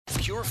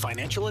Pure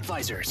Financial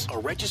Advisors, a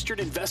registered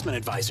investment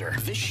advisor.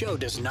 This show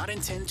does not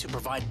intend to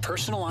provide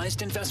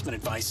personalized investment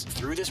advice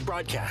through this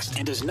broadcast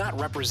and does not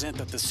represent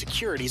that the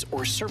securities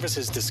or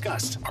services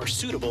discussed are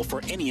suitable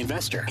for any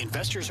investor.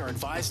 Investors are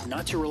advised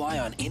not to rely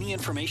on any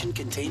information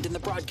contained in the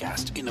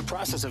broadcast in the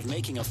process of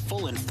making a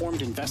full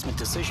informed investment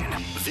decision.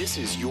 This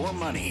is Your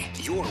Money,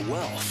 Your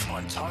Wealth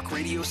on Talk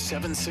Radio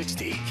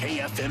 760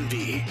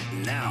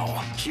 KFMB. Now,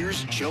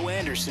 here's Joe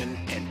Anderson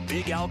and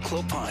Big Al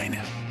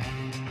Clopine.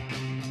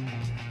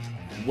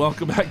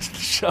 Welcome back to the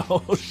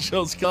show. The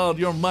show's called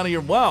Your Money,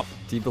 Your Wealth.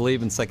 Do you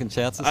believe in second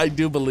chances? I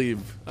do believe.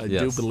 I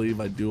Yes. do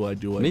believe. I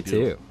do. Me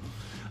too.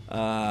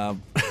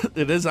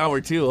 It is hour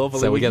two.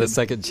 Hopefully So we got a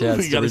second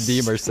chance to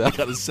redeem ourselves. We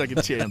got a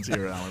second chance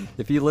here, Alan.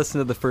 If you listen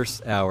to the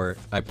first hour,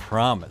 I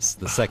promise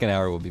the second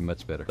hour will be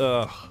much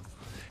better.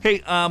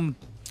 Hey,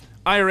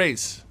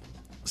 IRAs.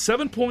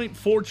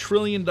 $7.4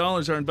 trillion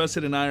are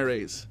invested in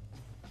IRAs.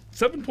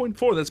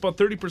 7.4, that's about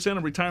 30%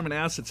 of retirement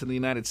assets in the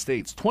United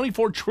States.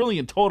 24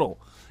 trillion total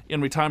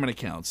in retirement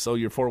accounts. So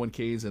your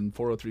 401ks and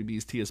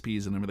 403bs,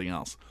 TSPs, and everything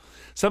else.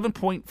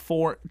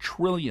 7.4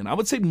 trillion. I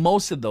would say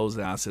most of those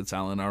assets,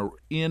 Alan, are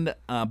in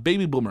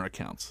baby boomer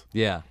accounts.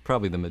 Yeah,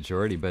 probably the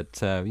majority. But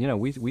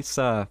we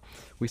saw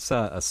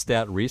a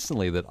stat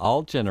recently that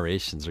all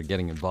generations are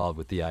getting involved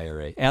with the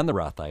IRA and the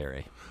Roth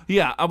IRA.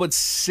 Yeah, I would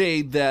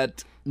say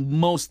that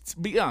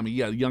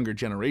younger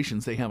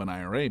generations, they have an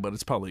IRA, but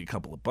it's probably a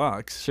couple of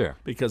bucks. Sure.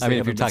 Because if they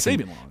you're haven't been talking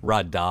saving long.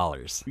 raw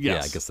dollars. Yes. Yeah,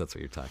 I guess that's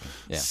what you're talking.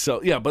 Yeah.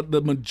 So, but the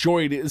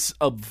majority is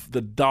of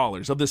the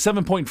dollars, of the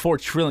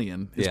 7.4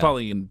 trillion, is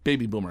probably in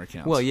baby boomer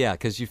accounts. Well, yeah,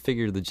 because you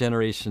figure the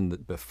generation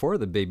that before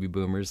the baby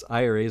boomers,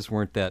 IRAs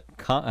weren't that.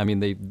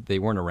 They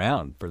weren't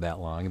around for that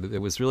long.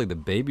 It was really the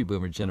baby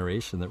boomer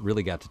generation that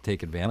really got to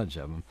take advantage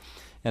of them.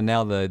 And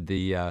now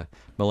the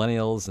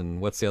millennials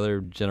and what's the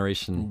other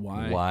generation?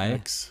 Y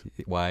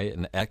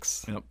and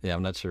X. Yep. Yeah,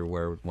 I'm not sure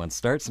where one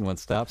starts and one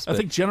stops. I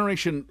think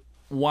Generation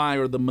Y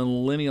or the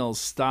millennials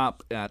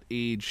stop at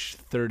age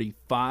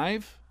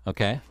 35.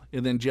 Okay.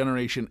 And then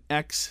Generation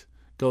X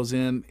goes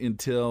in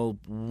until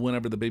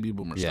whenever the baby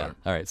boomers start.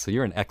 All right. So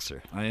you're an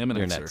Xer. I am an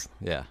You're Xer. An X.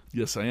 Yeah.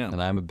 Yes, I am.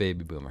 And I'm a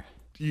baby boomer.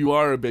 You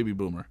are a baby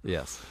boomer.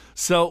 Yes.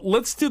 So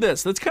let's do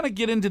this. Let's kind of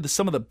get into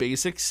some of the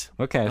basics.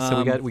 Okay.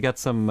 So we got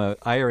some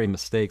IRA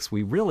mistakes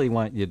we really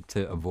want you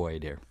to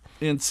avoid here.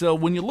 And so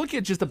when you look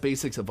at just the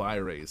basics of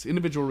IRAs,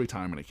 individual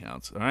retirement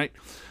accounts, all right,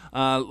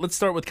 let's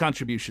start with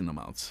contribution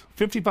amounts.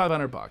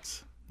 $5,500.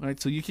 All right,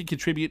 so you can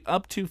contribute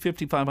up to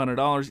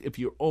 $5,500. If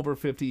you're over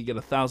 50, you get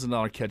a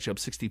 $1,000 catch-up,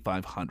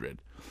 $6,500.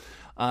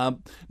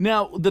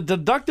 Now, the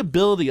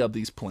deductibility of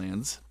these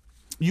plans,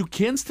 you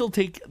can still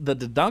take the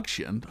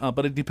deduction,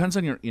 but it depends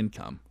on your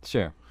income.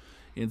 Sure.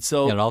 And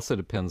so it also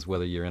depends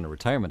whether you're in a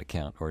retirement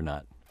account or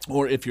not.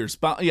 Or if your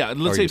spouse,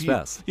 let's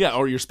say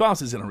or your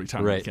spouse is in a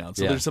retirement account.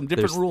 So there's some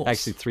different rules.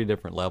 Actually, 3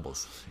 different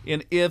levels.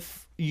 And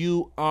if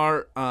you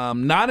are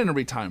not in a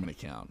retirement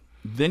account,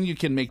 then you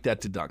can make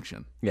that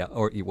deduction. Yeah,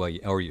 or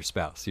your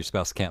spouse. Your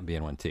spouse can't be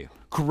in one too.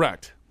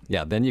 Correct.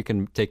 Yeah, then you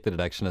can take the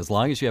deduction as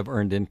long as you have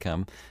earned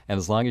income and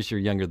as long as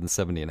you're younger than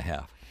 70 and a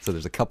half. So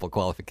there's a couple of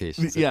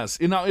qualifications. Yes.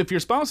 And now, if your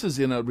spouse is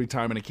in a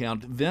retirement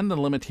account, then the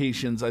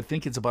limitations, I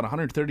think it's about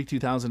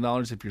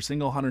 $132,000 if you're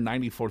single,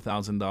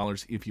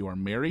 $194,000 if you are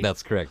married.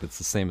 That's correct. It's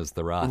the same as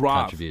the Roth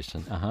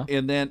contribution.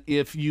 And then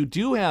if you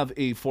do have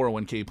a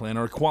 401k plan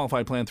or a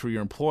qualified plan through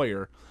your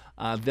employer,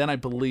 then I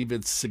believe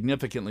it's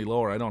significantly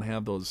lower. I don't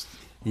have those.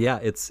 Yeah,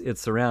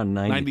 it's around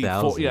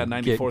 90,000. Yeah,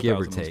 94,000. Give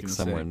or take,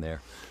 somewhere in there.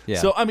 Yeah.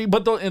 So,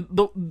 but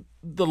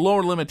the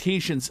lower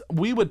limitations,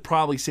 we would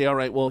probably say, all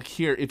right, well,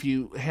 here, if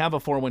you have a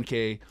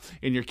 401k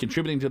and you're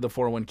contributing to the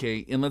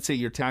 401k, and let's say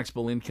your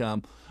taxable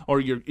income or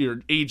your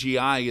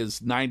AGI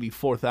is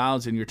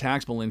 94,000, your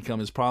taxable income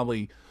is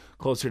probably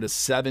closer to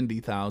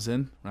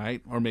 70,000,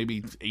 right? Or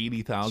maybe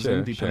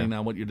 80,000, depending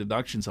on what your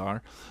deductions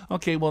are.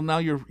 Okay, well, now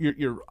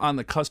you're on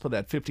the cusp of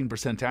that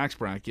 15% tax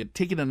bracket.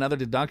 Taking another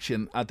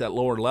deduction at that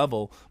lower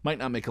level might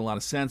not make a lot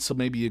of sense, so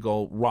maybe you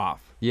go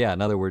Roth. Yeah,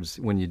 in other words,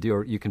 when you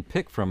do, you can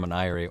pick from an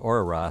IRA or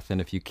a Roth, and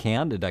if you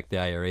can deduct the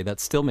IRA, that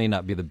still may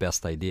not be the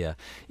best idea.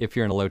 If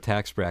you're in a low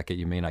tax bracket,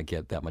 you may not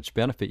get that much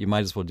benefit. You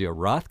might as well do a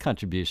Roth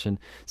contribution,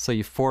 so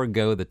you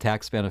forego the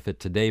tax benefit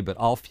today, but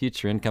all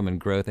future income and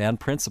growth and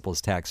principal is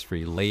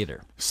tax-free later.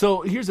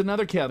 So here's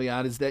another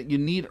caveat is that you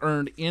need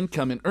earned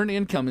income, and earned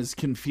income is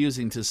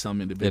confusing to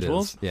some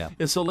individuals. It is, yeah.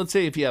 And so let's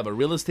say if you have a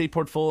real estate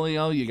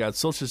portfolio, you got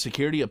Social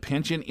Security, a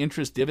pension,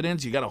 interest,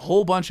 dividends, you got a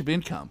whole bunch of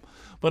income.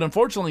 But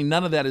unfortunately,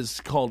 none of that is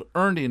called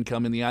earned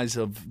income in the eyes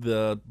of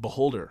the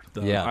beholder,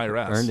 the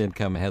IRS. Earned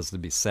income has to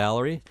be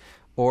salary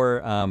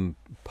or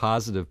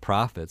positive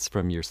profits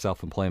from your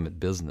self-employment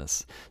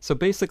business. So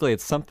basically,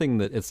 it's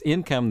it's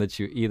income that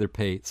you either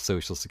pay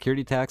Social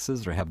Security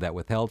taxes or have that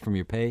withheld from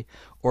your pay,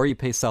 or you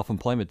pay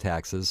self-employment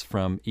taxes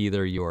from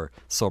either your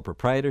sole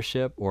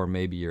proprietorship or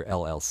maybe your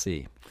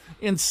LLC.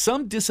 And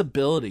some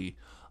disability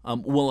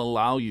will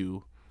allow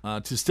you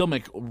to still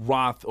make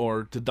Roth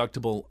or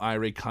deductible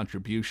IRA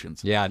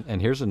contributions. Yeah,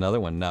 and here's another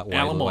one. Not why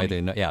Alimony.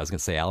 they know. Yeah, I was going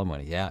to say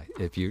alimony. Yeah,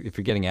 if you're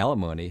getting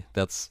alimony,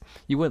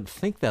 you wouldn't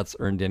think that's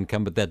earned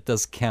income, but that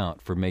does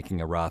count for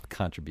making a Roth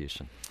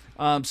contribution.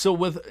 So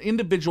with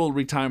individual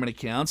retirement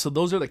accounts, so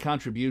those are the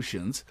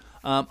contributions.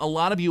 A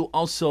lot of you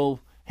also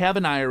have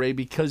an IRA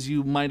because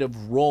you might have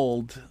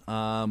rolled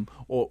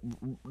or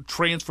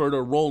transferred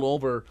or rolled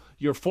over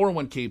your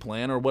 401k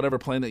plan or whatever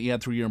plan that you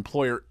had through your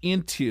employer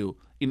into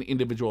an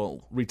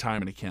individual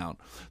retirement account.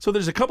 So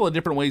there's a couple of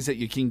different ways that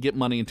you can get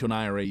money into an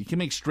IRA. You can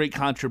make straight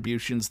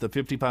contributions, the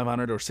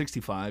 $5,500 or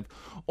 $65,000,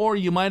 or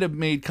you might have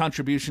made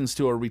contributions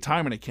to a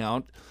retirement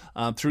account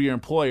through your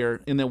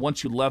employer, and then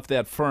once you left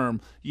that firm,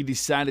 you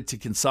decided to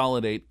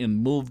consolidate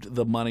and moved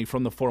the money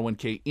from the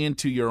 401k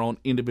into your own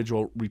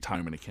individual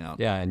retirement account.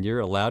 Yeah, and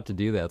you're allowed to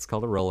do that. It's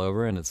called a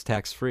rollover, and it's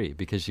tax-free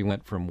because you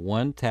went from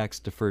one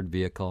tax-deferred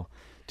vehicle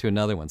to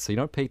another one. So you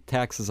don't pay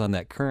taxes on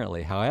that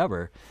currently.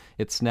 However,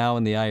 it's now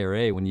in the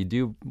IRA. When you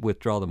do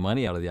withdraw the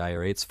money out of the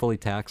IRA, it's fully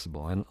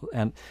taxable.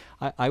 And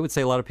I would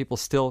say a lot of people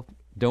still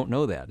don't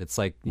know that. It's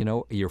like,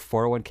 your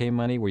 401k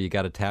money where you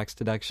got a tax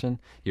deduction,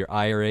 your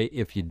IRA,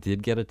 if you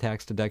did get a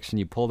tax deduction,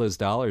 you pull those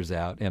dollars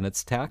out and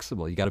it's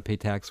taxable. You got to pay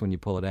tax when you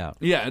pull it out.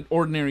 Yeah, at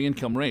ordinary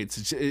income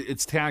rates.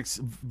 It's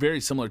taxed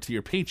very similar to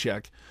your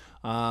paycheck,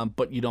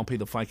 but you don't pay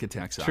the FICA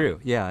tax out. True,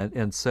 yeah.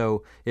 And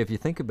so if you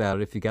think about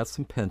it, if you got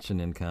some pension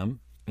income,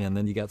 and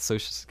then you got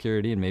Social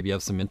Security, and maybe you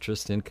have some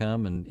interest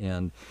income,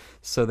 and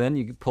so then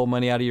you pull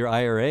money out of your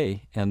IRA,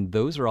 and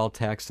those are all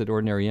taxed at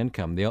ordinary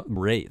income, the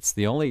rates.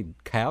 The only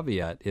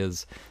caveat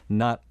is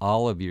not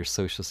all of your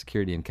Social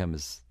Security income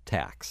is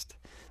taxed.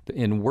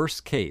 In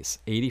worst case,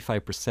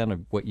 85%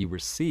 of what you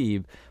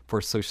receive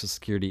for Social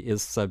Security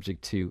is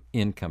subject to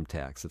income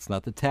tax. It's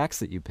not the tax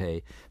that you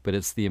pay, but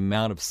it's the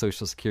amount of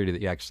Social Security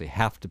that you actually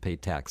have to pay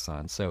tax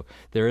on. So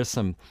there is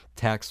some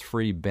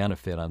tax-free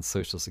benefit on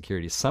Social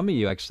Security. Some of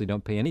you actually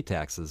don't pay any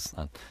taxes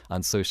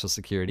on Social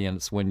Security, and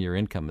it's when your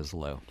income is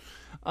low.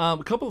 A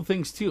couple of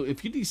things, too.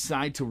 If you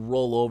decide to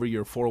roll over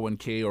your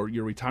 401k or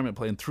your retirement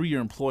plan through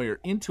your employer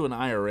into an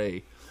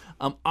IRA,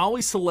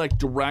 always select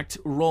direct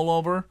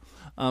rollover.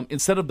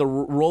 Instead of the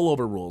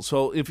rollover rule.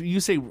 So if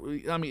you say,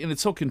 and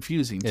it's so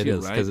confusing too, it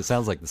is, right? Because it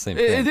sounds like the same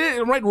thing.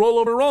 Right,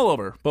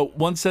 rollover. But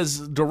one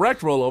says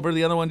direct rollover,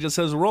 the other one just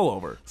says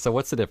rollover. So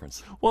what's the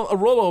difference? Well, a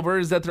rollover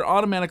is that they're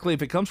automatically,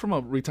 if it comes from a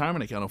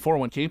retirement account, a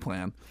 401k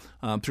plan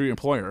through your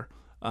employer,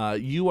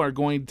 you are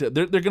going to,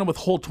 they're going to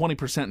withhold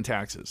 20% in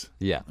taxes.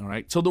 Yeah. All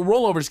right. So the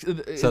rollovers,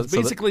 it's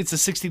a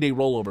 60-day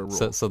rollover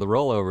rule. So the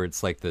rollover,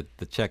 it's like the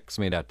check's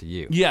made out to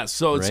you. Yes.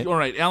 So it's right? All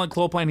right. Alan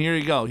Clopine, here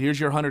you go. Here's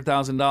your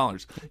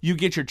 $100,000. You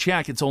get your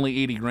check. It's only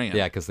 $80,000.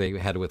 Yeah, because they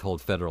had to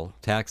withhold federal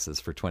taxes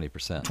for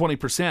 20%.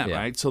 20%, yeah.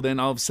 Right? So then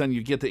all of a sudden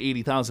you get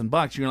the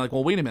 $80,000. You're like,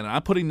 well, wait a minute.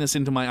 I'm putting this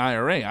into my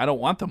IRA. I don't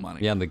want the money.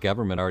 Yeah, and the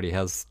government already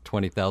has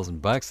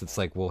 $20,000. It's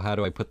like, well, how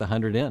do I put the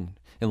 100 in?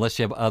 Unless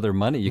you have other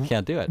money, you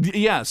can't do it.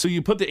 Yeah, so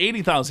you put the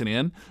 $80,000 in,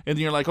 and then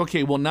you're like,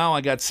 okay, well, now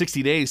I got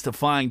 60 days to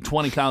find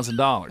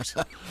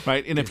 $20,000,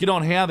 right? And if you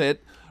don't have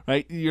it,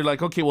 right, you're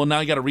like, okay, well,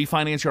 now you got to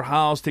refinance your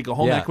house, take a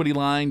home equity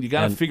line. You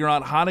got to figure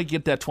out how to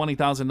get that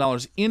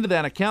 $20,000 into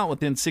that account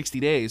within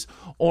 60 days,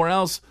 or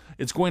else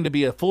it's going to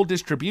be a full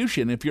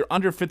distribution. If you're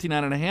under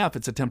 59.5,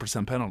 it's a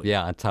 10% penalty.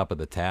 Yeah, on top of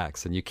the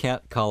tax. And you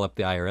can't call up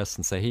the IRS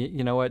and say, hey,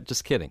 you know what,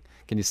 just kidding.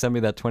 Can you send me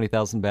that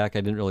 $20,000 back?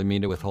 I didn't really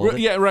mean to withhold it.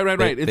 Yeah, right.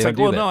 They It's don't like,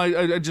 well, do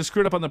no, that. I just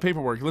screwed up on the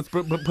paperwork. Let's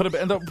put it.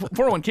 And the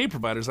 401k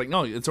provider's like,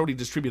 no, it's already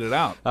distributed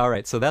out. All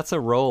right, so that's a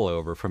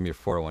rollover from your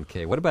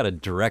 401k. What about a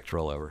direct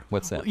rollover?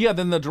 What's that? Yeah,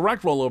 then the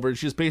direct rollover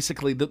is just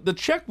basically the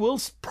check will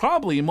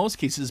probably in most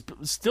cases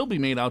still be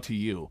made out to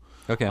you.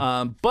 Okay.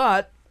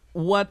 But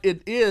what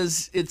it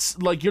is, it's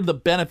like you're the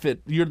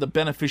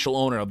beneficial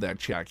owner of that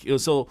check.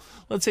 So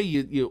let's say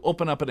you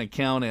open up an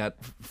account at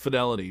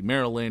Fidelity,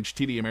 Merrill Lynch,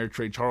 TD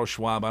Ameritrade, Charles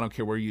Schwab. I don't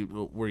care where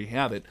you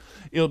have it.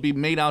 It'll be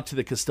made out to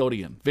the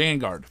custodian,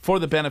 Vanguard, for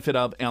the benefit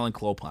of Alan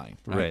Clopine.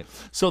 Right.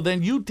 So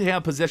then you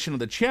have possession of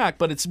the check,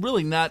 but it's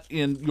really not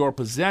in your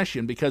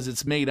possession because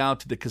it's made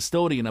out to the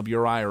custodian of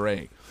your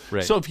IRA.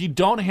 Right. So if you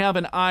don't have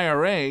an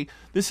IRA,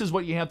 this is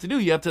what you have to do.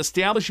 You have to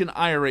establish an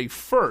IRA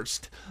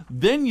first.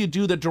 Then you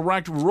do the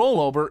direct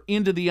rollover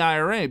into the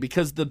IRA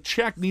because the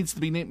check needs to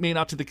be made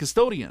out to the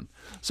custodian.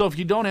 So if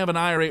you don't have an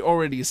IRA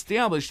already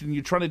established and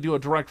you try to do a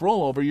direct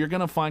rollover, you're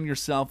going to find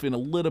yourself in a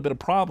little bit of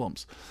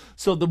problems.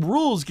 So the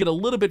rules get a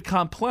little bit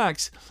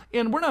complex,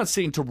 and we're not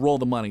saying to roll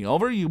the money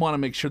over. You want to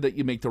make sure that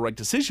you make the right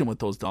decision with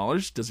those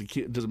dollars. Does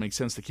it make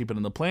sense to keep it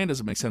in the plan?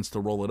 Does it make sense to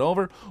roll it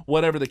over?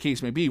 Whatever the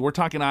case may be. We're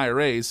talking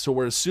IRAs, so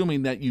we're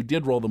assuming that you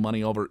did roll the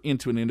money over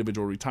into an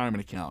individual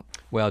retirement account.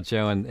 Well,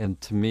 Joe,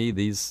 and to me,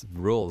 these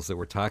rules that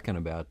we're talking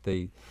about,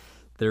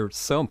 they're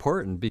so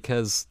important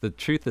because the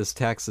truth is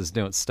taxes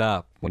don't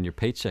stop when your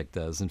paycheck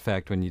does. In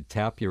fact, when you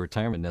tap your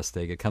retirement nest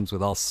egg, it comes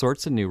with all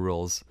sorts of new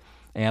rules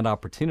and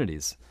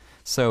opportunities.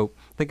 So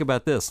think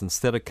about this.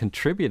 Instead of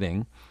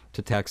contributing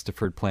to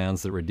tax-deferred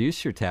plans that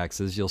reduce your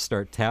taxes, you'll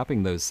start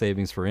tapping those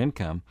savings for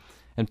income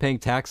and paying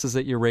taxes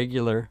at your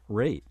regular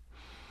rate.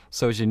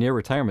 So as you near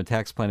retirement,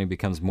 tax planning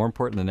becomes more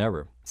important than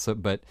ever.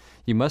 But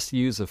you must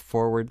use a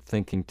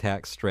forward-thinking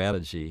tax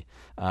strategy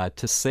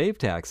to save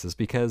taxes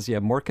because you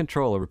have more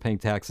control over paying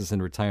taxes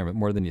in retirement,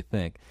 more than you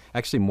think.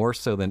 Actually, more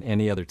so than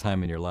any other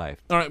time in your life.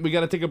 All right, we got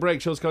to take a break.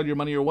 Show's called Your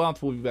Money, Your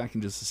Wealth. We'll be back in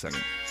just a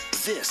second.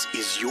 This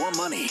is Your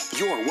Money,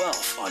 Your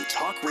Wealth on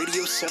Talk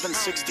Radio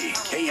 760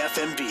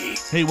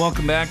 KFMB. Hey,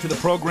 welcome back to the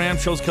program.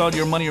 Show's called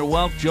Your Money, Your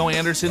Wealth. Joe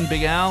Anderson,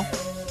 Big Al.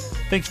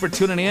 Thanks for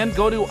tuning in.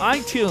 Go to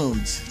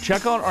iTunes.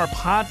 Check out our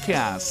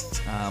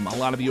podcast. A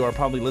lot of you are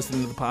probably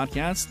listening to the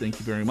podcast. Thank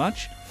you very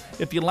much.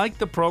 If you like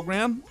the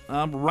program,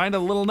 write a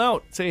little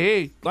note. Say,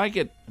 hey, like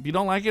it. If you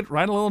don't like it,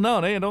 write a little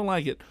note. Hey, I don't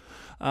like it.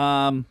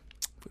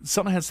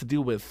 Something has to do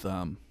with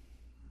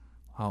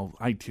how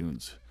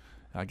iTunes,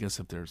 I guess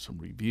if there's some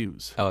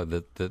reviews. Oh,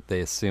 that they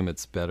assume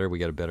it's better? We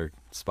got a better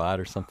spot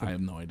or something? I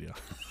have no idea.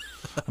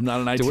 I'm not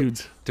on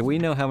iTunes. Do we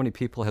know how many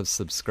people have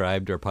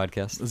subscribed to our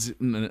podcast?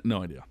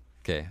 No idea.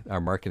 Okay, our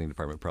marketing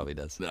department probably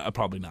does.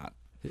 Probably not.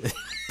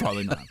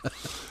 Probably not.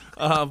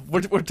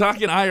 We're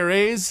talking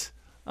IRAs,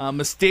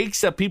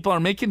 mistakes that people are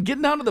making,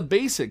 getting down to the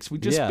basics. We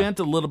just spent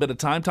a little bit of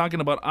time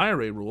talking about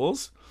IRA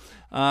rules.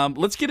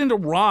 Let's get into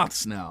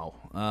Roths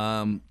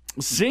now.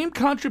 Same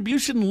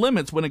contribution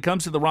limits when it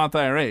comes to the Roth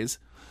IRAs.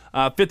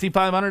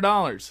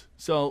 $5,500.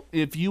 So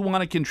if you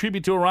want to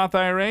contribute to a Roth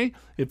IRA,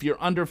 if you're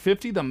under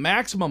 50, the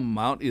maximum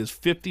amount is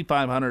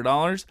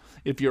 $5,500.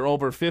 If you're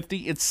over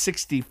 50, it's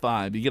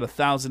 $65,000. You get a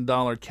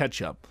 $1,000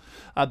 catch-up.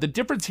 The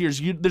difference here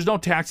is there's no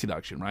tax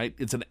deduction, right?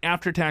 It's an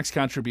after-tax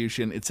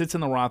contribution. It sits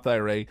in the Roth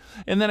IRA,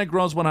 and then it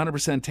grows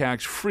 100%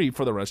 tax-free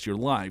for the rest of your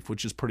life,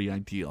 which is pretty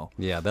ideal.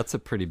 Yeah, that's a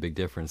pretty big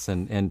difference.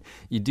 And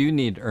you do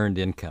need earned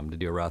income to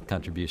do a Roth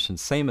contribution,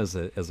 same as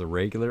a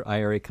regular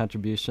IRA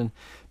contribution.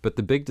 But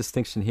the big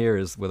distinction here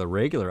is with a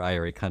regular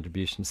IRA contribution,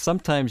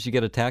 sometimes you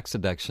get a tax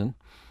deduction.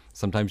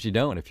 Sometimes you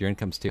don't if your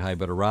income's too high.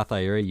 But a Roth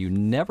IRA, you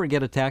never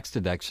get a tax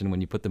deduction when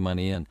you put the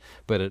money in,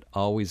 but it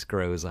always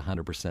grows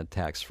 100%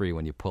 tax-free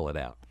when you pull it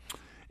out.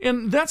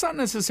 And that's not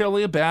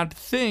necessarily a bad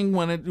thing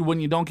when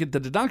you don't get the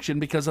deduction,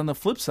 because on the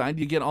flip side,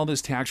 you get all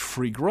this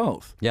tax-free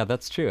growth. Yeah,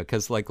 that's true.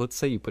 Because let's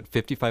say you put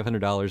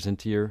 $5,500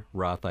 into your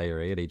Roth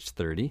IRA at age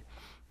 30.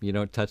 You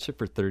don't touch it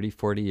for 30,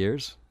 40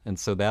 years. And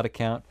so that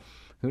account,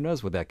 who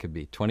knows what that could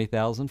be?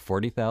 $20,000,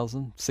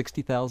 $40,000,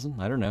 $60,000?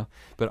 I don't know.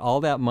 But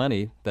all that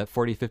money, that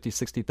 $40,000,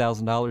 $50,000,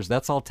 $60,000,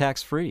 that's all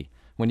tax-free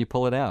when you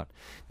pull it out.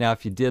 Now,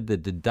 if you did the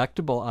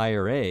deductible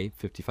IRA,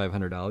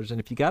 $5,500,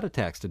 and if you got a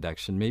tax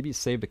deduction, maybe you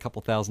saved a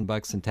couple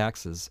 $1,000 in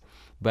taxes.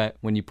 But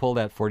when you pull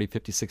that $40,000,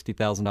 $50,000,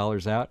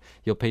 $60,000 out,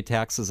 you'll pay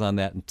taxes on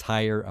that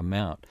entire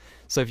amount.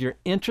 So if you're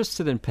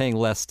interested in paying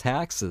less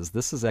taxes,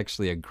 this is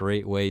actually a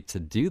great way to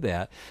do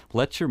that.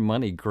 Let your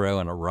money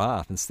grow in a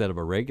Roth instead of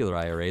a regular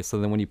IRA, so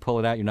then when you pull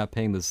it out, you're not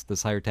paying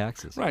this higher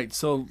taxes. Right.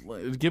 So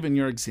given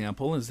your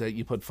example is that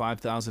you put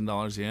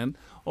 $5,000 in,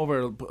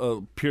 over a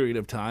period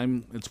of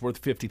time, it's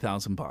worth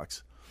 $50,000.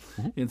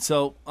 Mm-hmm. And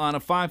so on a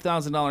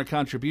 $5,000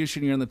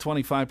 contribution, you're in the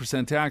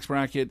 25% tax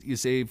bracket, you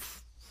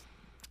save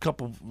a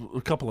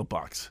couple of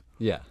bucks.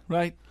 Yeah.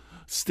 Right?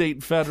 State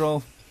and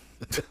federal.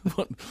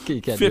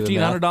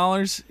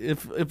 $1,500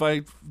 if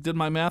I did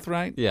my math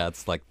right. Yeah,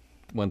 it's like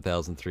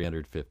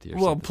 $1,350 or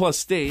well, something. plus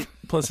state,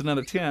 plus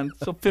another 10,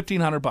 so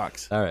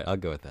 $1,500. All right, I'll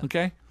go with that.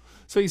 Okay,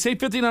 so you save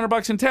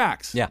 $1,500 in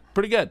tax. Yeah,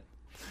 pretty good.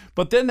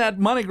 But then that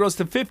money grows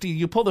to 50.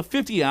 You pull the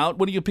 50 out.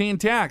 What are you paying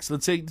tax?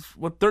 Let's say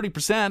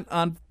 30%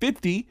 on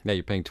 50. Yeah,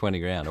 you're paying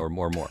 $20,000 or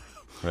more,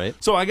 right?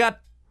 So I got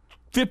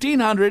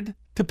 $1,500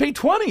 to pay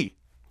 $20,000.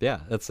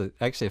 Yeah, that's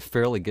actually a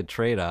fairly good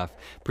trade-off,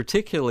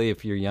 particularly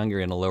if you're younger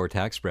in a lower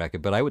tax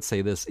bracket. But I would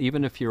say this,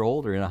 even if you're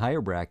older in a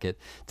higher bracket,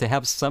 to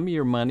have some of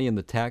your money in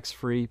the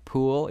tax-free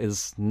pool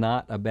is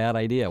not a bad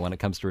idea when it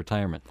comes to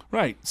retirement.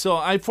 Right. So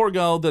I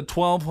forego the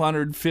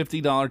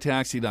 $1,250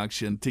 tax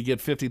deduction to get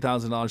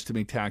 $50,000 to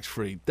be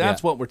tax-free.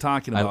 That's what we're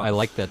talking about. I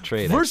like that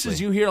trade, Versus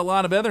actually. You hear a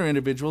lot of other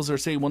individuals are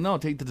saying, well, no,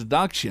 take the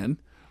deduction,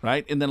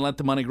 right, and then let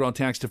the money grow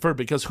tax-deferred,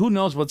 because who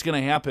knows what's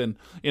going to happen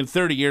in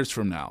 30 years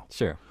from now.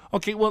 Sure.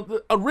 Okay, well,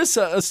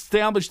 ERISA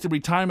established the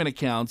retirement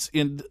accounts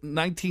in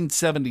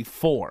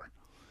 1974.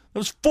 That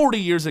was 40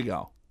 years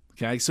ago.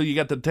 Okay, so you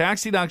got the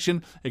tax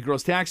deduction, it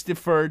grows tax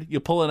deferred, you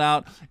pull it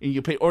out, and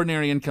you pay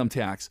ordinary income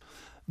tax.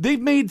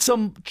 They've made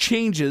some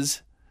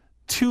changes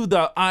to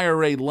the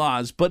IRA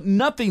laws, but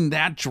nothing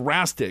that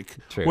drastic.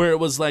 True. Where it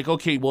was like,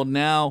 okay, well,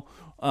 now,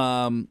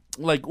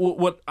 like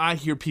what I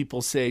hear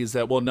people say is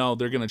that, well, no,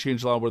 they're going to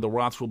change the law where the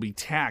Roths will be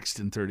taxed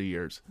in 30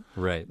 years.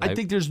 Right. I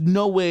think there's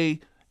no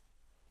way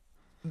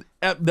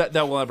that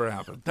will ever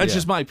happen. That's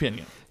just my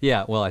opinion.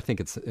 Yeah, well, I think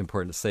it's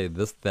important to say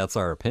that's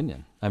our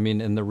opinion. I mean,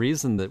 and the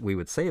reason that we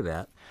would say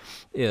that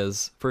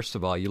is, first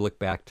of all, you look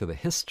back to the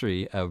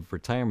history of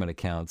retirement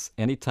accounts.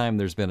 Anytime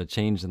there's been a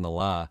change in the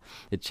law,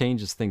 it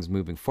changes things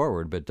moving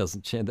forward, but it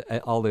doesn't change.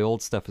 All the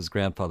old stuff is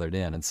grandfathered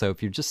in. And so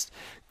if you're just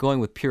going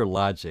with pure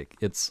logic,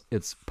 it's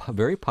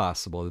very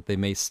possible that they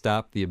may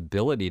stop the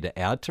ability to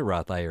add to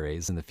Roth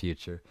IRAs in the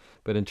future.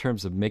 But in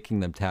terms of making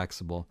them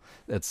taxable,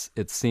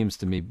 it seems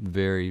to me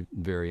very,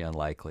 very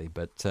unlikely.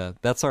 But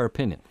that's our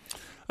opinion.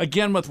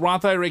 Again, with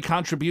Roth IRA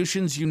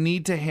contributions, you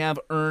need to have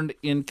earned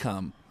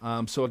income.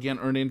 So again,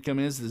 earned income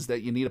is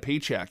that you need a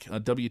paycheck,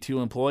 a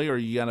W-2 employee, or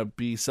you got to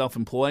be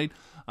self-employed,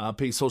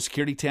 pay Social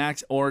Security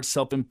tax or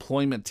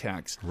self-employment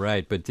tax.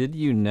 Right, but did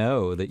you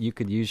know that you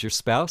could use your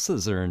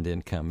spouse's earned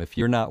income if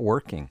you're not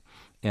working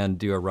and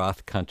do a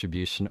Roth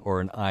contribution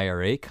or an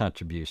IRA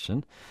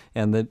contribution?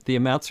 And the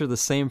amounts are the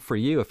same for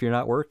you if you're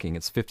not working.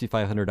 It's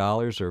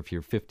 $5,500, or if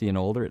you're 50 and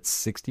older, it's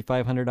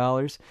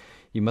 $6,500.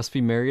 You must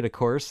be married, of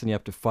course, and you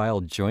have to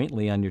file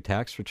jointly on your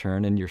tax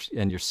return, and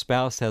your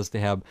spouse has to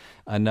have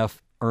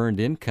enough earned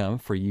income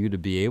for you to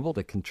be able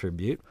to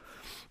contribute.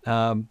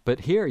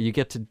 But here you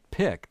get to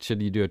pick.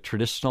 Should you do a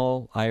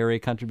traditional IRA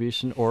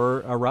contribution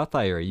or a Roth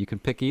IRA? You can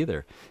pick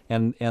either.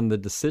 And the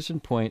decision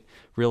point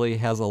really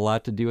has a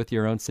lot to do with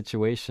your own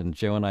situation.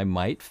 Joe and I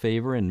might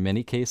favor, in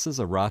many cases,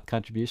 a Roth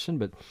contribution,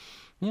 but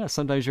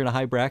sometimes you're in a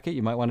high bracket.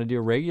 You might want to do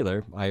a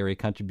regular IRA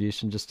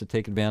contribution just to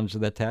take advantage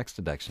of that tax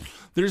deduction.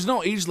 There's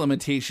no age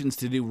limitations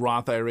to do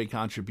Roth IRA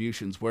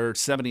contributions, where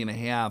 70 and a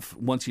half,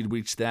 once you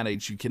reach that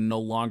age, you can no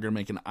longer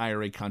make an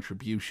IRA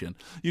contribution.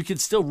 You can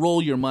still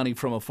roll your money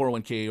from a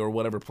 401k or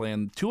whatever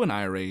plan to an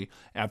IRA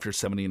after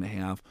 70 and a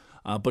half.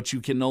 But you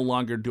can no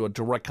longer do a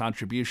direct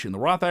contribution. The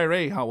Roth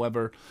IRA,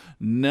 however,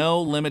 no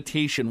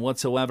limitation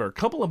whatsoever. A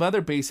couple of other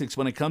basics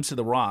when it comes to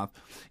the Roth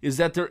is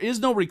that there is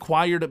no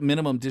required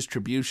minimum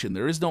distribution.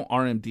 There is no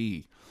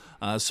RMD.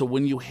 So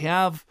when you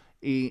have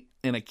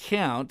an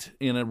account,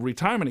 in a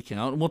retirement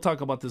account, and we'll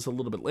talk about this a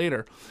little bit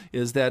later,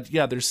 is that,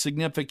 there's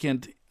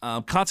significant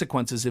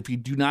consequences if you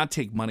do not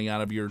take money out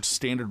of your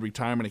standard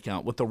retirement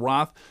account. With the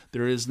Roth,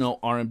 there is no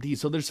RMD.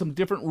 So there's some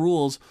different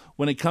rules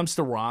when it comes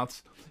to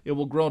Roths. It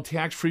will grow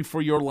tax-free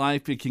for your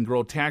life. It can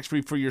grow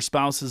tax-free for your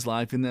spouse's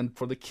life, and then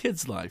for the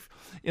kid's life.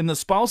 And the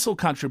spousal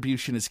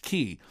contribution is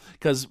key,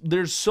 because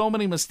there's so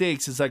many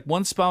mistakes. It's like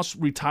one spouse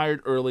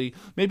retired early,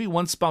 maybe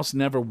one spouse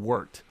never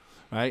worked,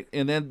 right?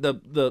 And then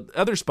the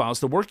other spouse,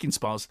 the working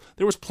spouse,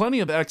 there was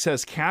plenty of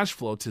excess cash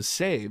flow to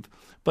save,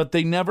 but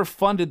they never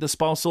funded the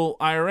spousal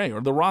IRA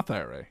or the Roth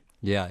IRA.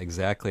 Yeah,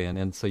 exactly.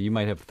 And so you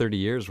might have 30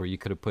 years where you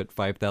could have put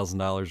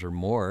 $5,000 or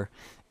more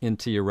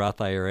into your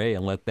Roth IRA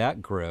and let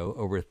that grow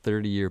over a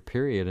 30-year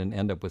period and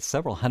end up with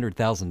several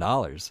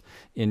 $100,000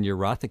 in your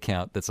Roth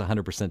account that's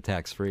 100%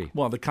 tax-free.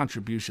 Well, the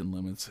contribution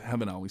limits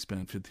haven't always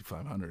been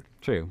 $5,500.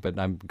 True, but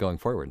I'm going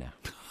forward now.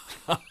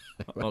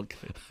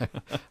 Okay.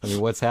 I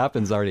mean, what's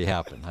happened's already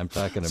happened. I'm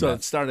talking about. So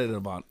it started at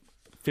about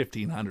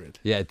 1,500.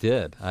 Yeah, it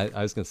did. I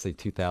was going to say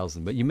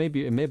 2,000, but it may have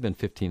been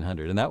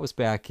 1,500, and that was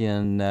back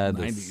in the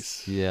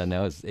 90s. Yeah,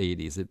 no, it was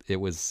 80s. It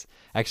was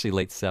actually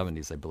late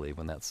 70s, I believe,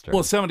 when that started.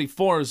 Well,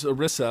 74 is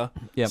ERISA.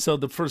 Yep. So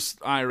the first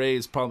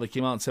IRAs probably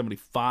came out in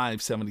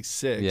 75,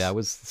 76. Yeah, it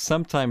was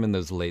sometime in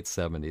those late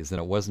 70s, and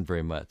it wasn't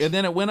very much. And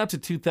then it went up to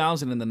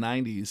 2,000 in the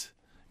 90s.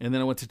 And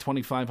then it went to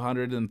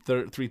 2,500 and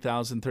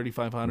 3,000,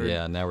 3,500.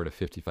 Yeah, now we're to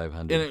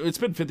 5,500. And it's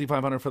been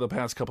 5,500 for the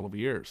past couple of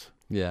years.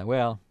 Yeah,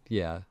 well,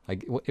 yeah.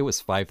 It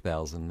was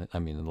 5,000,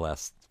 in the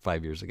last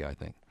 5 years ago, I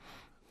think.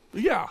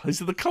 Yeah, I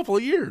said a couple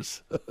of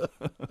years.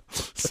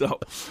 So,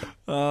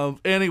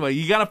 anyway,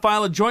 you got to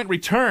file a joint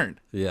return.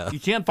 Yeah.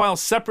 You can't file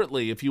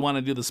separately if you want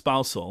to do the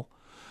spousal.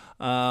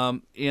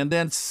 And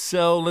then,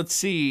 so let's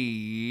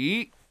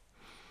see.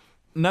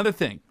 Another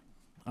thing.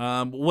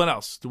 What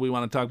else do we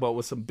want to talk about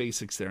with some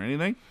basics there?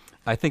 Anything?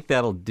 I think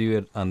that'll do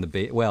it on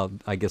the well,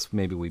 I guess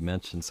maybe we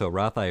mentioned. So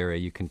Roth IRA,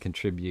 you can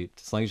contribute,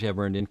 as long as you have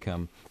earned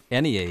income,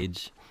 any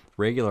age.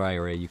 Regular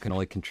IRA, you can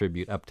only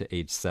contribute up to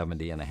age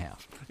 70 and a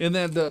half. And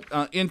then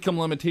the income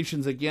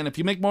limitations, again, if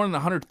you make more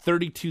than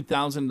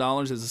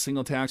 $132,000 as a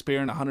single taxpayer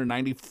and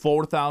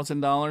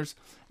 $194,000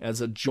 as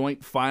a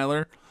joint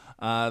filer,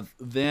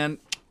 then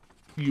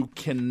you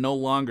can no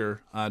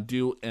longer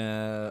do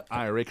an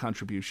IRA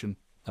contribution.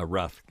 A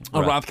Roth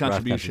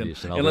contribution,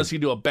 unless you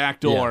do a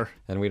backdoor.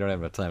 Yeah, and we don't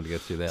have enough time to go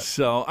through that.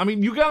 So,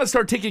 you got to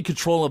start taking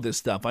control of this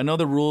stuff. I know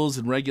the rules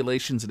and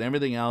regulations and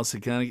everything else, it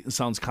kind of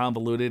sounds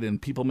convoluted,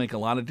 and people make a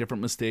lot of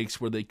different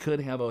mistakes where they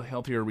could have a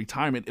healthier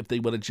retirement if they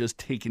would have just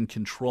taken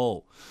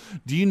control.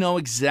 Do you know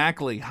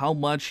exactly how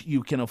much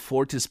you can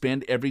afford to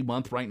spend every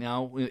month right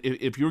now?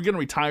 If you're going to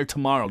retire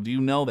tomorrow, do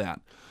you know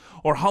that?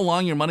 Or how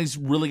long your money's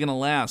really going to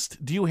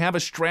last? Do you have a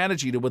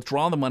strategy to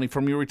withdraw the money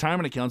from your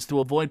retirement accounts to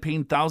avoid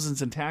paying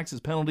thousands in taxes,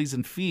 penalties,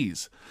 and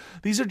fees?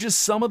 These are just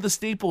some of the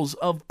staples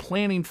of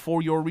planning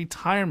for your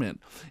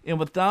retirement. And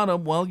without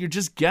them, well, you're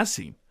just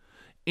guessing.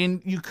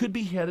 And you could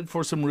be headed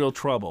for some real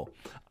trouble.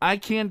 I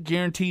can't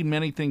guarantee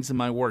many things in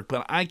my work,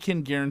 but I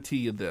can guarantee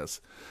you this.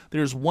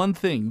 There's one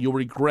thing you'll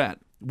regret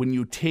when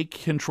you take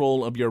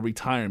control of your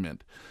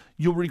retirement.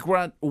 You'll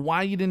regret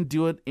why you didn't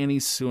do it any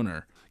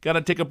sooner. Got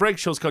to take a break.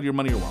 Show's called Your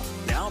Money, Your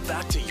Wealth. Now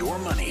back to Your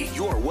Money,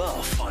 Your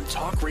Wealth on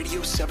Talk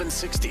Radio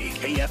 760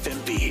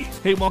 KFMB.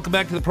 Hey, welcome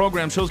back to the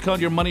program. Show's called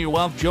Your Money, Your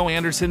Wealth. Joe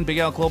Anderson, Big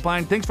Al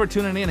Clopine. Thanks for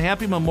tuning in.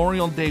 Happy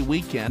Memorial Day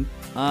weekend.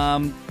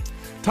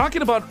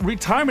 Talking about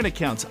retirement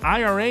accounts,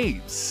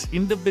 IRAs,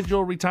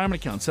 individual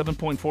retirement accounts,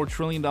 $7.4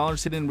 trillion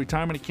sitting in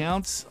retirement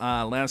accounts.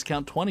 Last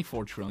count,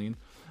 $24 trillion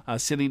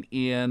sitting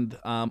in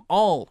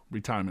all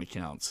retirement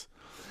accounts.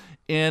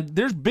 And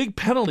there's big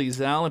penalties,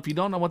 Al, if you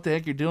don't know what the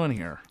heck you're doing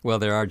here. Well,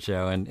 there are,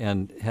 Joe.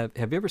 And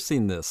have you ever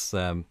seen this?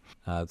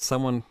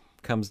 Someone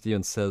comes to you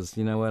and says,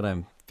 you know what,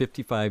 I'm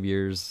 55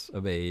 years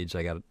of age.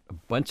 I got a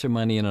bunch of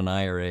money in an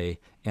IRA,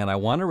 and I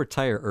want to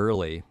retire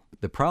early.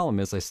 The problem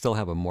is I still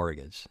have a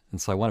mortgage.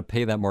 And so I want to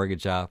pay that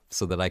mortgage off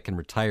so that I can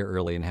retire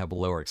early and have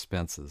lower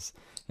expenses.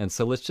 And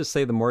so let's just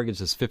say the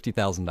mortgage is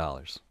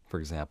 $50,000. For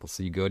example.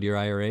 So you go to your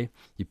IRA,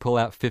 you pull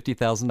out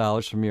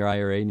 $50,000 from your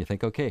IRA, and you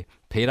think, okay,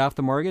 paid off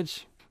the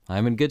mortgage,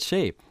 I'm in good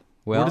shape.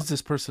 Well, where does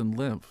this person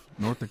live?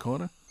 North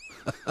Dakota?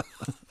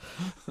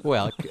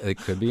 Well, it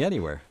could be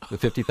anywhere. The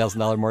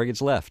 $50,000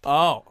 mortgage left.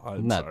 Oh,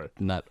 I'm sorry.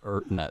 Not,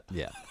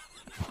 yeah.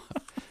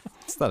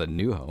 It's not a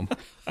new home.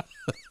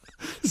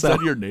 Is that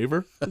your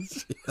neighbor?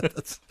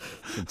 That's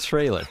a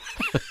trailer.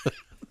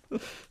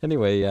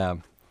 Anyway,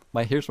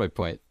 here's my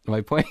point.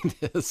 My point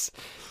is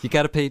you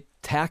got to pay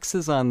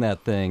taxes on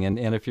that thing.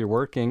 And if you're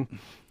working,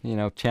 you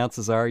know,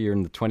 chances are you're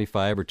in the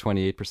 25 or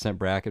 28%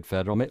 bracket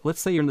federal. Let's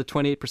say you're in the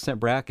 28%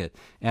 bracket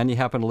and you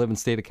happen to live in the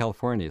state of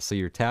California. So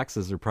your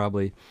taxes are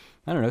probably,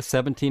 I don't know,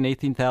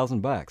 $17,000,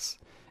 $18,000.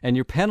 And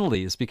your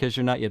penalties, because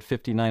you're not yet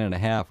 59 and a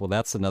half, well,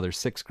 that's another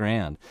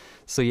 $6,000.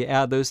 So you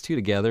add those two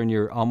together and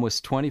you're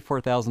almost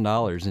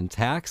 $24,000 in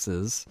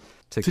taxes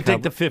to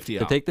take the 50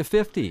 out. To take the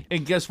 50.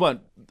 And guess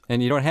what?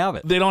 And you don't have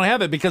it. They don't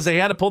have it because they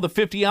had to pull the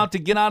 50 out to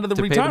get out of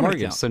the retirement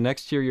account. So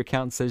next year your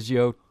accountant says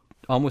you owe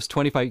almost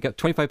 25. You got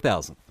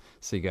 25,000.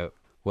 So you go,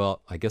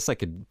 well, I guess I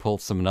could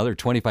pull another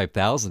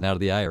 25,000 out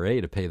of the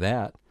IRA to pay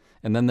that.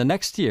 And then the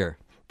next year,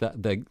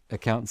 the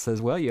accountant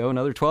says, well, you owe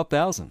another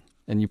 12,000,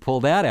 and you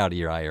pull that out of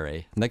your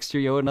IRA. Next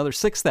year you owe another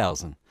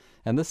 6,000.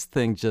 And this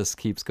thing just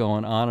keeps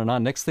going on and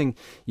on. Next thing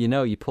you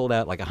know, you pulled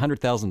out like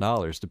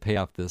 $100,000 to pay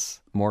off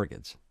this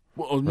mortgage.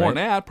 Well, more than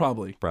that,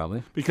 probably.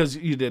 Probably. Because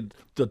you did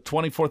the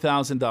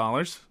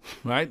 $24,000,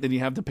 right? Then you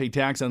have to pay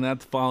tax on that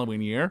the following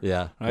year.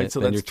 Yeah. Right? So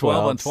that's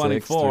 12 on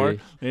 24.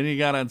 Then you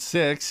got on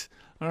 6.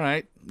 All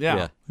right.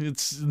 Yeah.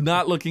 It's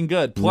not looking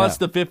good. Plus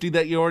the 50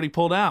 that you already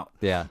pulled out.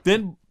 Yeah.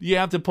 Then you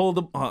have to pull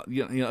the,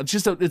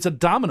 it's a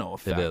domino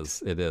effect.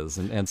 It is.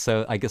 And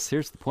so I guess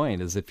here's the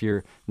point is if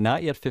you're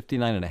not yet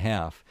 59 and a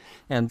half,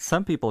 and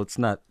some people it's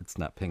not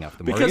paying off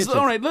the mortgage. Because,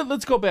 all right,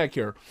 let's go back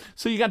here.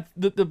 So you got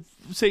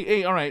say,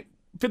 hey, all right,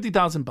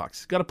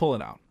 $50,000, got to pull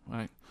it out,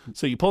 right?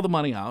 So you pull the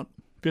money out,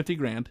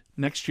 $50,000.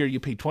 Next year you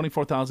pay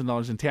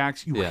 $24,000 in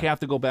tax. You have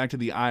to go back to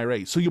the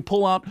IRA. So you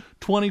pull out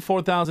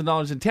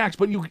 $24,000 in tax,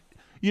 but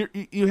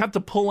you have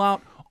to pull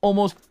out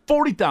almost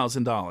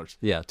 $40,000.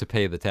 Yeah, to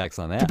pay the tax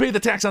on that. To pay the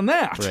tax on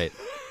that. Right.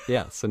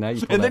 Yeah. So now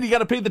you. And then you got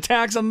to pay the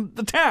tax on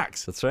the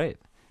tax. That's right.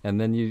 And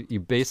then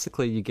you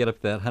basically you get up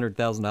to that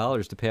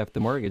 $100,000 to pay off the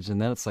mortgage,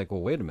 and then it's like,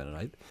 well, wait a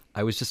minute,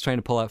 I was just trying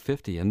to pull out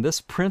 50, and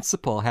this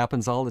principle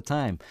happens all the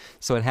time.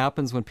 So it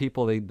happens when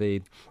people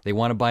they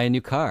want to buy a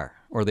new car,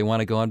 or they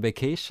want to go on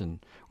vacation,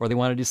 or they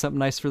want to do something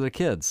nice for their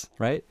kids,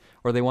 right?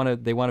 Or they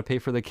want to pay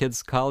for their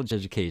kids' college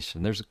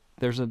education.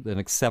 There's an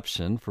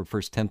exception for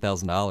first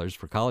 $10,000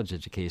 for college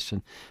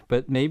education,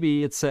 but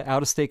maybe it's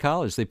out-of-state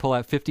college. They pull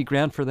out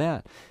 $50,000 for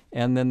that,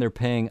 and then they're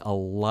paying a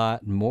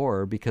lot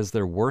more because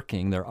they're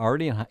working. They're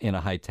already in a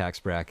high tax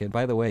bracket.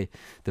 By the way,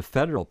 the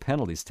federal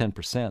penalty is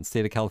 10%.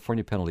 State of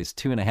California penalty is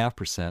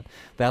 2.5%.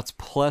 That's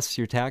plus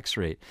your tax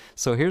rate.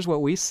 So here's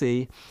what we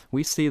see.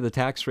 We see the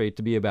tax rate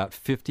to be about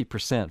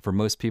 50% for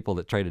most people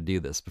that try to do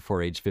this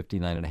before age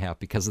 59 and a half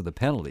because of the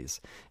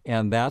penalties.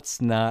 And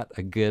that's not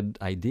a good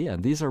idea.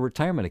 And these are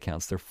retirement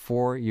accounts. They're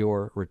for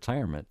your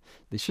retirement.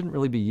 They shouldn't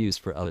really be used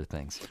for other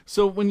things.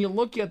 So when you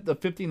look at the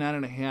 59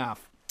 and a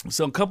half,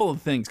 so a couple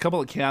of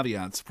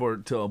caveats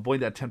to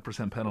avoid that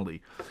 10%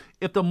 penalty.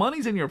 If the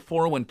money's in your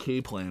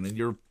 401k plan and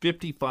you're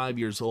 55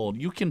 years old,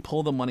 you can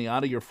pull the money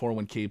out of your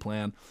 401k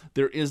plan.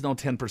 There is no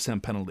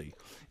 10% penalty.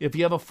 If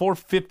you have a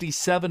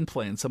 457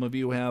 plan, some of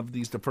you have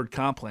these deferred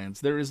comp plans,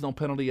 there is no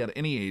penalty at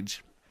any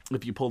age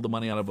if you pull the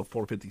money out of a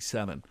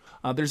 457.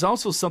 There's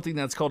also something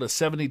that's called a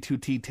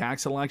 72T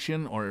tax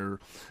election or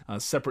a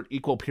separate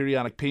equal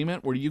periodic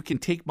payment where you can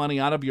take money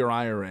out of your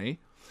IRA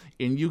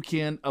and you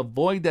can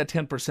avoid that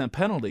 10%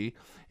 penalty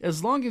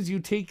as long as you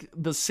take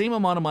the same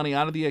amount of money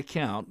out of the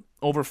account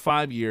over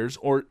 5 years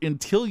or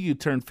until you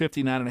turn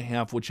 59 and a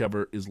half,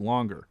 whichever is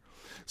longer.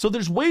 So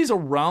there's ways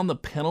around the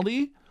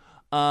penalty,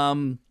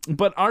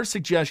 but our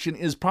suggestion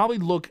is probably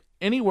look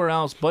anywhere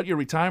else but your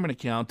retirement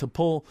account to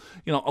pull,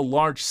 a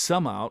large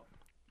sum out,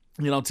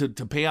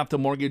 to pay off the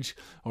mortgage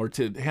or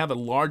to have a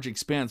large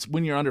expense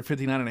when you're under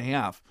 59 and a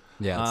half.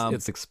 Yeah,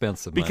 it's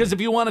expensive. Because money.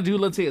 If you want to do,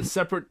 let's say, a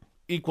separate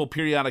equal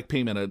periodic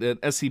payment, an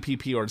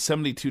SCPP or a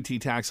 72T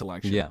tax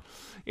election,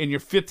 and you're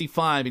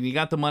 55 and you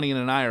got the money in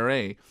an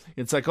IRA,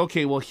 it's like,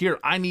 okay, well, here,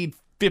 I need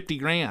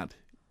 $50,000.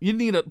 You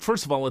need,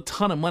 first of all, a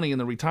ton of money in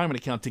the retirement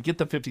account to get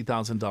the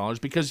 $50,000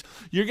 because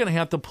you're going to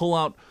have to pull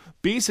out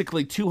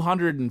basically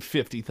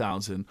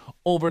 $250,000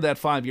 over that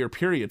 5-year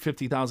period,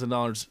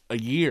 $50,000 a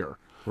year.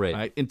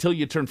 Right. until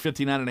you turn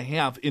 59 and a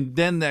half, and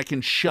then that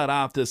can shut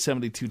off the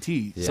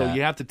 72T. So Yeah.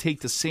 you have to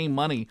take the same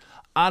money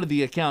out of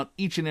the account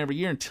each and every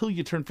year until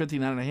you turn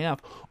 59 and a half,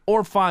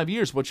 or 5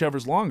 years,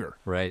 whichever's longer.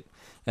 Right.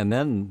 And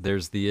then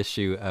there's the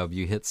issue of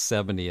you hit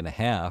 70 and a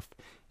half,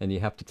 and you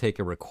have to take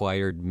a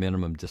required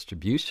minimum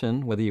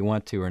distribution, whether you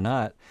want to or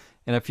not.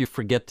 And if you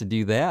forget to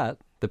do that,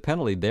 the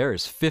penalty there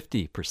is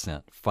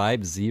 50%,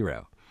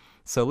 50.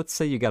 So let's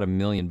say you got $1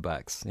 million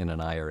in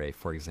an IRA,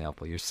 for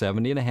example. You're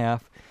 70 and a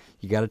half.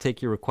 You got to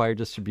take your required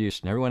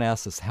distribution. Everyone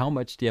asks us, how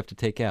much do you have to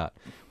take out?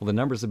 Well, the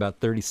number's about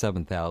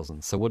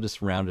 37,000. So we'll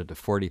just round it to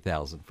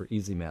 40,000 for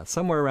easy math.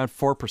 Somewhere around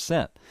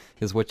 4%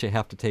 is what you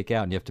have to take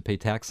out, and you have to pay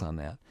tax on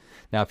that.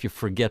 Now, if you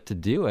forget to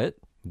do it,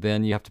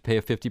 then you have to pay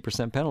a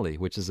 50% penalty,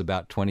 which is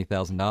about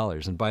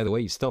 $20,000. And by the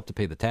way, you still have to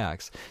pay the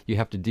tax. You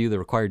have to do the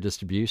required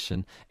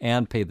distribution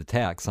and pay the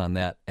tax on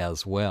that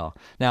as well.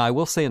 Now, I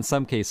will say in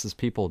some cases,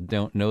 people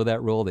don't know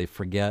that rule. They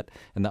forget,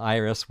 and the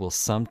IRS will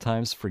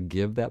sometimes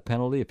forgive that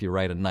penalty if you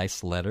write a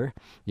nice letter.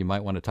 You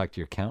might want to talk to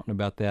your accountant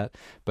about that.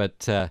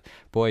 But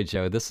boy,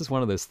 Joe, this is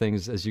one of those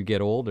things as you get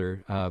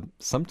older,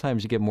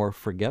 sometimes you get more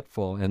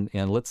forgetful.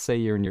 And let's say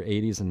you're in your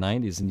 80s and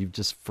 90s and you've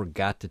just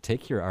forgot to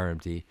take your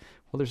RMD.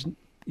 Well,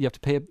 you have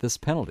to pay this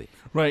penalty.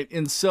 Right.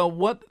 And so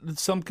what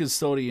some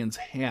custodians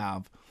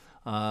have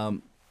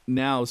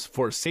now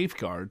for a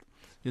safeguard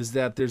is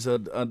that there's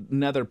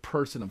another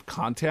person of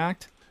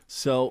contact.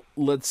 So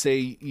let's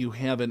say you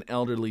have an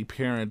elderly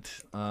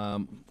parent,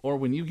 or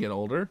when you get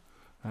older,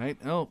 right?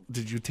 Oh,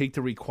 did you take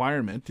the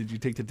requirement? Did you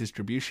take the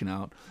distribution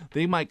out?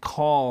 They might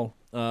call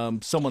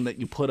someone that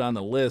you put on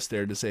the list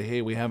there to say,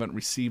 hey, we haven't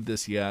received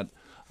this yet.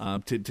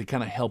 To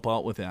kind of help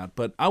out with that.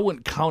 But I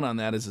wouldn't count on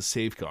that as a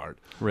safeguard.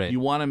 Right. You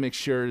want to make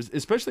sure,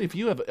 especially if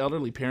you have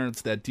elderly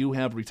parents that do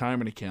have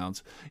retirement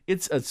accounts,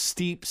 it's a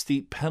steep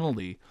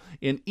penalty.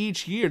 And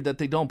each year that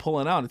they don't pull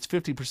it out, it's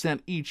 50%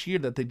 each year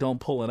that they don't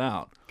pull it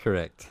out.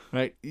 Correct.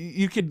 Right.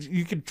 You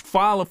could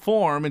file a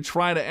form and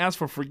try to ask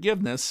for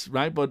forgiveness,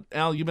 right? But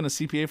Al, you've been a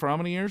CPA for how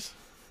many years?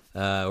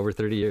 Over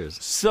 30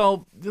 years.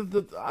 So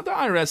the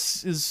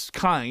IRS is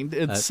kind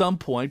at some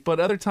point, but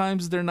other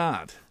times they're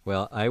not.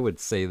 Well, I would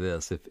say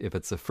this. If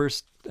it's a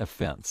first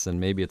offense, and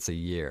maybe it's a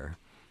year,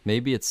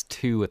 maybe it's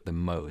 2 at the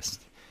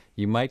most,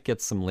 you might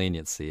get some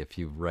leniency if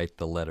you write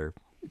the letter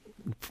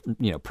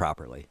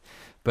properly.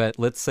 But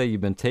let's say you've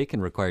been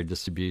taking required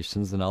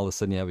distributions, and all of a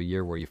sudden you have a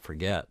year where you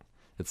forget.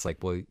 It's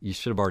like, well, you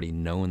should have already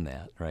known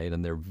that, right?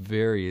 And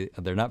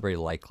they're not very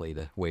likely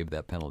to waive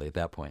that penalty at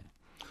that point.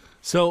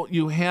 So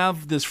you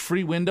have this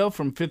free window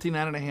from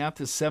 59 and a half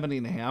to 70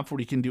 and a half where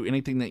you can do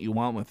anything that you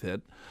want with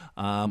it,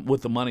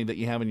 with the money that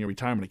you have in your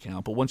retirement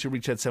account. But once you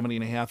reach that 70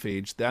 and a half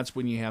age, that's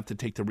when you have to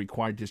take the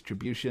required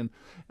distribution.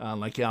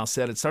 Like Al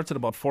said, it starts at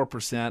about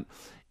 4%.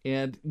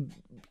 And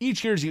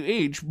each year as you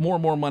age, more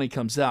and more money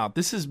comes out.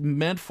 This is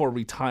meant for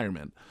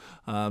retirement.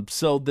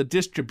 So the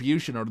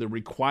distribution or the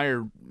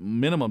required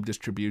minimum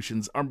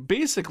distributions are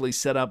basically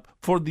set up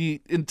for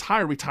the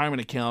entire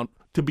retirement account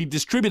to be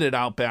distributed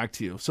out back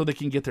to you so they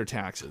can get their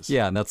taxes.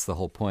 Yeah, and that's the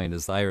whole point,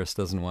 is the IRS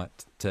doesn't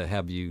want to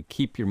have you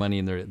keep your money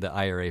in the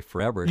IRA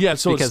forever. Yeah,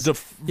 so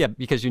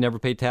because you never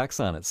pay tax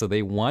on it. So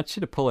they want you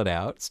to pull it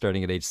out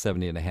starting at age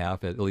 70 and a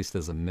half, at least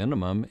as a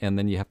minimum, and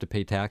then you have to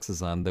pay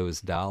taxes on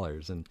those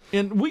dollars. And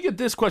we get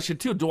this question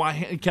too,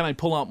 can I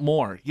pull out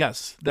more?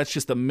 Yes, that's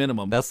just the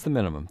minimum. That's the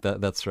minimum.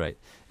 That's right.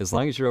 As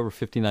long as you're over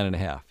 59 and a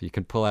half, you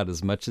can pull out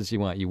as much as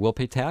you want. You will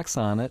pay tax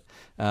on it,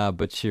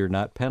 but you're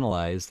not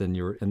penalized, and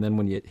then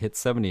when you hit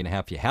 70 and a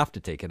half, you have to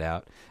take it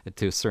out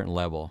to a certain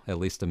level, at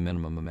least a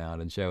minimum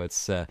amount. And Joe,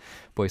 it's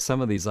boy,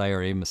 some of these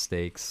IRA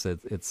mistakes,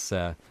 it's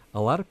a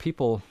lot of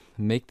people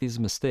make these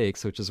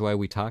mistakes, which is why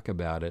we talk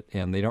about it,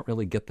 and they don't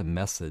really get the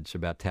message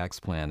about tax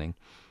planning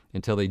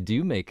until they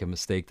do make a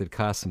mistake that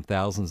costs them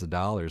thousands of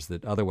dollars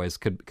that otherwise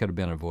could have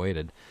been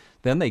avoided.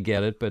 Then they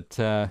get it, but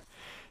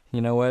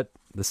you know what?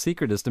 The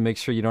secret is to make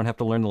sure you don't have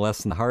to learn the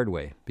lesson the hard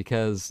way,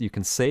 because you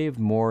can save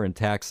more in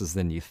taxes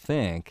than you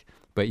think,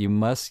 but you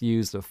must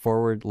use a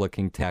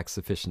forward-looking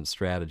tax-efficient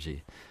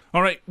strategy.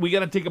 All right, we got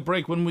to take a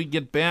break. When we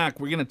get back,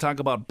 we're going to talk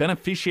about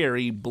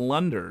beneficiary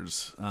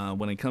blunders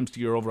when it comes to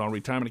your overall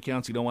retirement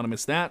accounts. You don't want to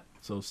miss that,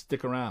 so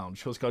stick around.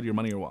 Show's called Your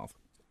Money, Your Wealth.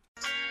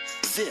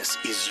 This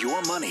is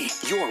Your Money,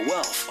 Your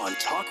Wealth on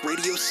Talk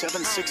Radio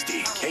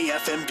 760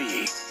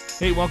 KFMB.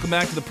 Hey, welcome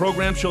back to the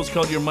program. Show's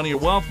called Your Money, Your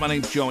Wealth. My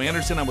name's Joe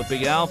Anderson. I'm with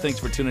Big Al. Thanks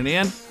for tuning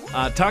in.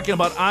 Talking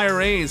about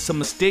IRAs, some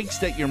mistakes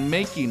that you're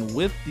making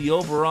with the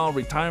overall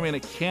retirement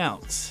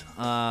accounts.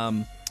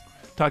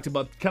 Talked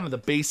about kind of the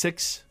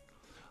basics,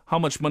 how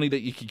much money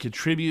that you can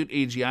contribute,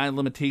 AGI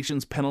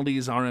limitations,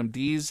 penalties,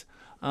 RMDs.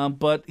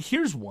 But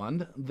here's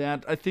one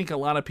that I think a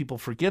lot of people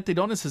forget. They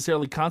don't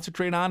necessarily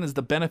concentrate on is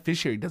the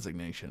beneficiary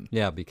designation.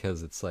 Yeah,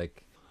 because it's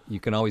like you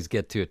can always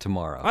get to it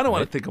tomorrow. I don't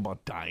want to think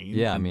about dying.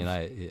 Yeah, I mean,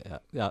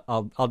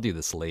 I'll do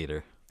this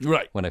later.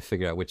 Right. When I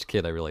figure out which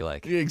kid I really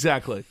like.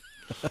 Exactly.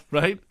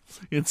 Right?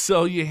 And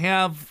so you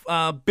have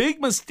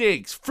big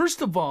mistakes.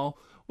 First of all,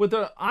 with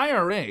the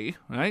IRA,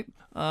 right?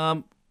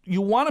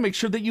 you want to make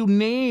sure that you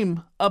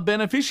name a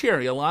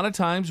beneficiary. A lot of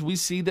times we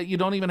see that you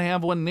don't even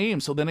have one name,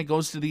 so then it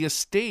goes to the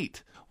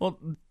estate. Well,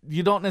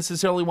 you don't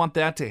necessarily want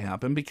that to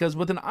happen because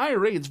with an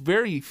IRA, it's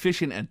very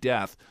efficient at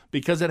death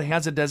because it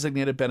has a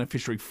designated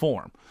beneficiary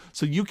form.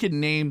 So you can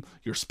name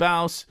your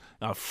spouse,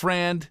 a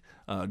friend,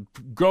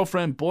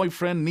 girlfriend,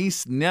 boyfriend,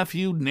 niece,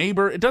 nephew,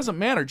 neighbor. It doesn't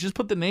matter. Just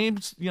put the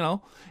names,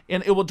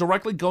 and it will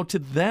directly go to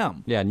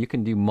them. Yeah, and you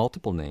can do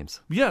multiple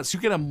names. Yes, you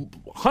can have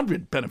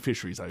 100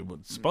 beneficiaries, I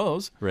would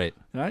suppose. Right.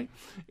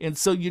 And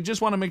so you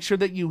just want to make sure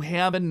that you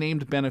have a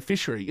named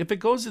beneficiary. If it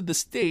goes to the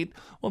state,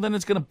 well, then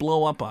it's going to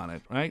blow up on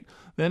it, right?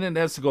 Then it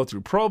has to go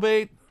through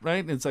probate,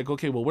 right? And it's like,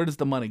 okay, well, where does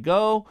the money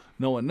go?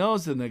 No one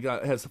knows. Then it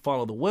has to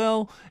follow the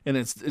will.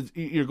 And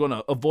you're going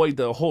to avoid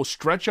the whole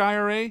stretch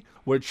IRA,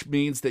 which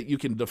means that you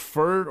can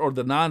defer, or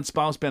the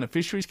non-spouse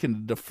beneficiaries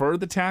can defer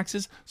the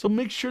taxes. So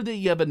make sure that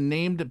you have a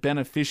named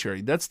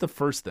beneficiary. That's the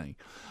first thing.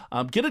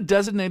 Get a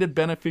designated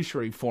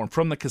beneficiary form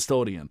from the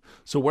custodian.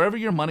 So wherever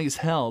your money is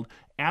held,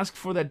 ask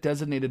for that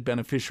designated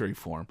beneficiary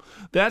form.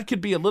 That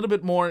could be a little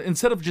bit more,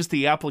 instead of just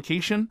the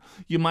application,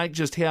 you might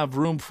just have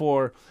room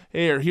for,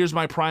 hey, here's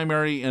my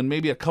primary and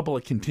maybe a couple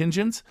of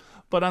contingents.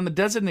 But on the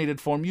designated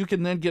form, you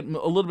can then get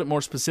a little bit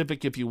more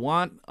specific if you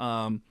want.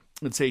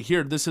 And say,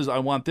 here, I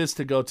want this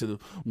to go to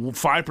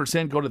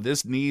 5% go to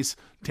this niece,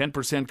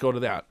 10% go to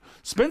that.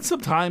 Spend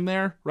some time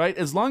there, right?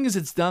 As long as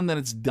it's done, then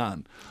it's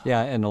done.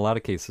 Yeah, in a lot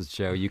of cases,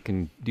 Joe, you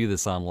can do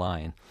this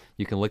online.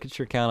 You can look at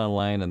your account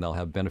online, and they'll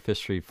have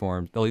beneficiary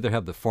forms. They'll either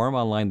have the form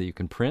online that you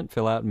can print,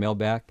 fill out, and mail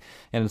back,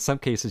 and in some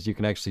cases, you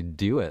can actually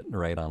do it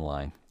right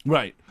online.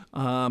 Right.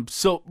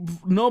 So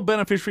no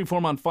beneficiary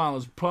form on file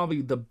is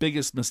probably the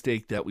biggest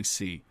mistake that we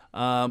see.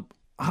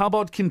 How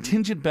about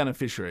contingent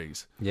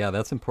beneficiaries? Yeah,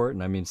 that's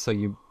important. I mean, so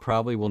you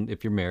probably will,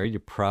 if you're married, you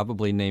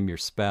probably name your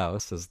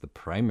spouse as the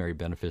primary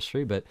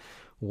beneficiary, but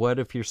what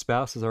if your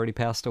spouse has already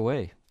passed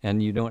away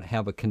and you don't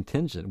have a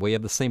contingent? Well, you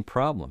have the same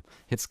problem.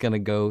 It's going to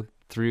go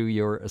through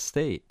your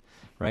estate,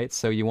 right?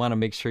 So you want to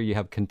make sure you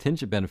have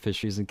contingent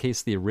beneficiaries in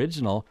case the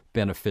original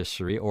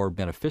beneficiary or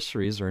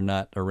beneficiaries are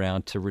not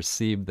around to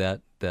receive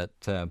that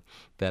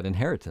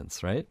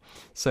inheritance, right?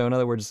 So in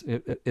other words,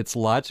 it's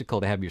logical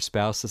to have your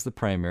spouse as the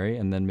primary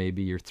and then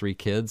maybe your 3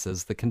 kids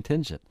as the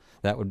contingent.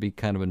 That would be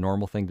kind of a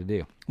normal thing to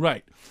do.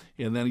 Right.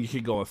 And then you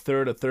could go a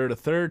third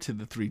to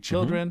the 3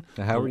 children.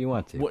 Mm-hmm. However you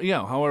want to. Well,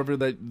 yeah, however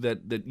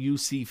that you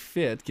see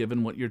fit,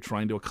 given what you're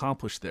trying to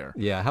accomplish there.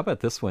 Yeah, how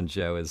about this one,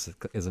 Joe, is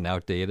an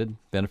outdated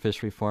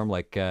beneficiary form?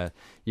 Like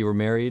you were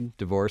married,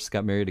 divorced,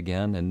 got married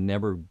again, and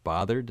never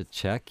bothered to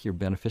check your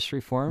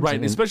beneficiary forms?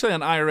 Right, especially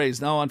on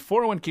IRAs. Now, on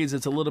 401ks,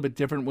 it's a little bit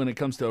different when it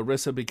comes to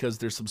ERISA because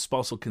there's some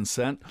spousal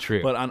consent.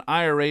 True. But on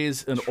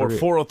IRAs or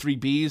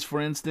 403bs,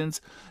 for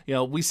instance,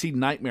 we see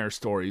nightmare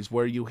stories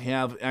where you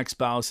have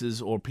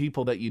ex-spouses or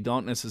people that you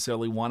don't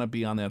necessarily want to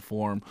be on that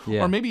form.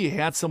 Yeah. Or maybe you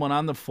had someone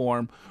on the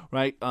form,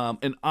 right,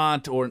 an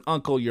aunt or an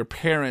uncle, your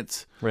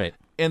parents. Right.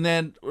 And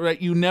then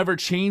you never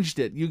changed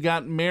it. You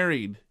got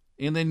married,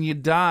 and then you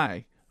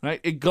die. Right,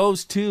 it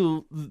goes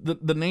to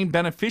the named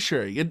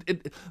beneficiary.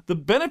 The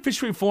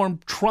beneficiary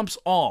form trumps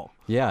all.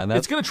 Yeah, and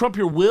it's going to trump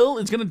your will.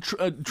 It's going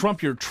to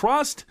trump your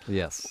trust.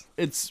 Yes,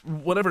 it's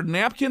whatever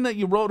napkin that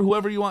you wrote,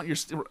 whoever you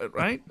want.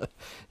 Right.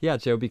 Yeah,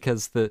 Joe.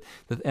 Because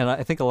and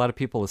I think a lot of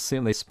people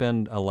assume they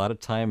spend a lot of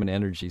time and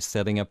energy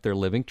setting up their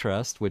living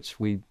trust, which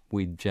we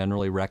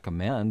generally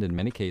recommend in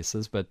many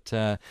cases.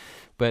 But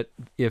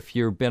if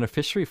your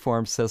beneficiary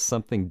form says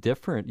something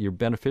different, your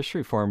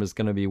beneficiary form is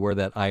going to be where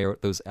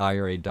those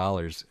IRA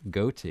dollars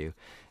go to.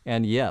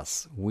 And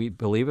yes, we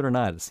believe it or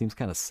not, it seems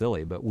kind of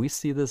silly, but we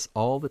see this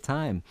all the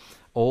time.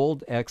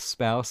 Old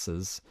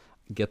ex-spouses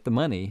get the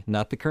money,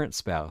 not the current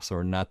spouse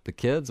or not the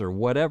kids or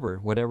whatever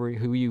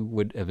who you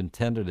would have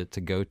intended it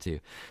to go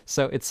to.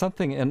 So it's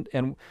something,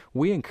 and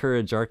we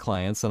encourage our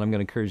clients, and I'm going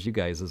to encourage you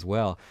guys as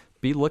well,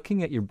 be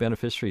looking at your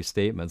beneficiary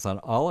statements on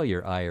all of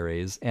your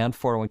IRAs and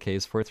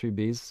 401ks,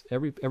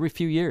 403bs every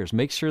few years.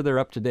 Make sure they're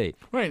up to date.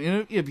 Right.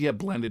 And if you have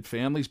blended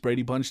families,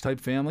 Brady Bunch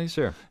type families,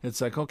 sure, it's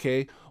like,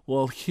 okay,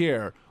 well,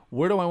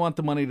 where do I want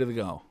the money to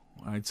go?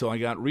 All right. So I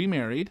got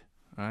remarried.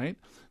 All right.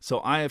 So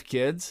I have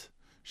kids.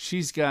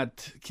 She's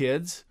got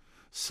kids.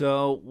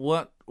 So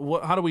what?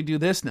 How do we do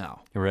this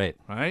now? Right.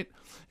 Right.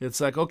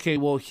 It's like, okay,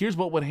 well, here's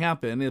what would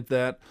happen if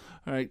that.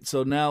 All right,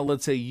 so now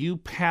let's say you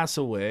pass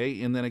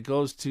away, and then it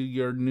goes to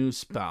your new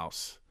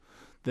spouse.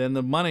 Then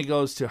the money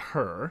goes to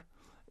her,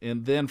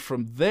 and then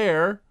from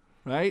there,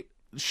 right,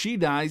 she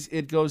dies,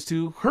 it goes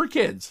to her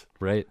kids.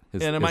 Right.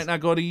 And it might not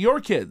go to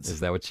your kids. Is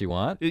that what you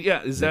want?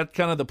 Yeah, is that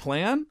kind of the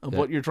plan of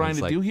what you're trying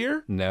to do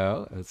here?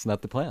 No, it's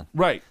not the plan.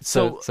 Right.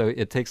 So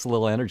it takes a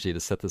little energy to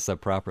set this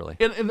up properly.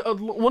 And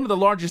one of the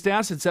largest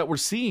assets that we're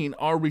seeing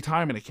are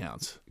retirement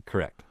accounts.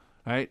 Correct.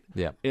 Right?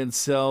 Yeah. And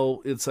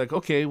so it's like,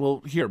 okay,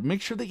 well, here,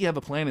 make sure that you have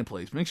a plan in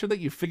place. Make sure that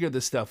you figure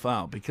this stuff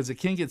out because it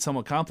can get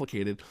somewhat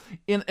complicated.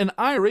 And an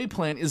IRA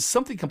plan is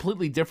something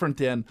completely different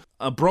than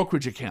a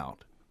brokerage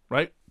account,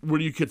 right? Where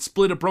you could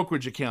split a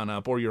brokerage account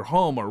up or your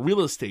home or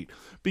real estate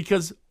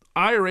because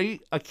IRA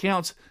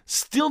accounts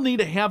still need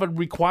to have a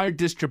required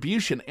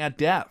distribution at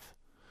death.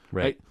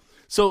 right?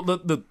 So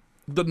the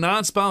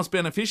non-spouse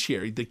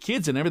beneficiary, the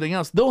kids and everything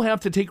else, they'll have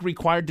to take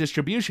required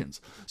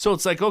distributions. So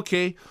it's like,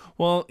 okay,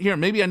 well, here,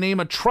 maybe I name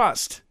a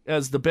trust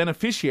as the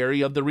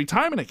beneficiary of the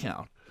retirement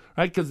account,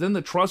 right? Because then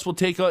the trust will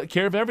take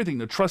care of everything.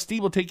 The trustee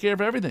will take care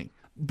of everything.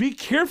 Be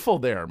careful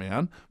there,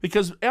 man,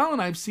 because Al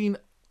and I have seen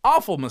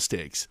awful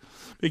mistakes.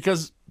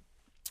 Because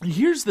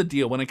here's the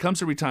deal when it comes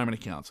to retirement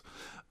accounts.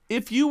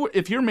 If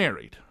you're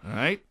married, all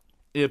right,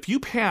 if you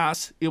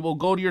pass, it will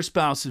go to your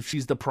spouse if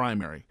she's the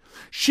primary.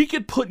 She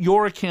could put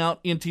your account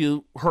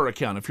into her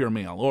account if you're a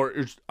male, or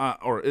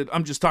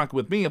I'm just talking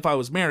with me. If I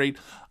was married,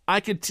 I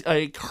could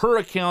take her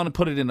account and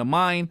put it into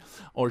mine,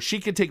 or she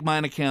could take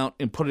mine account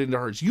and put it into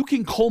hers. You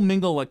can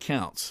commingle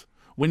accounts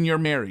when you're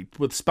married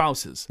with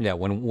spouses. Yeah,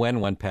 when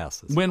one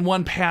passes. When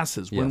one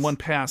passes,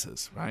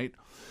 Yes. right?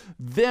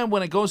 Then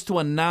when it goes to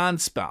a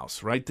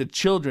non-spouse, right, the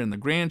children, the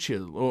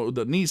grandchildren, or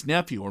the niece,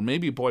 nephew, or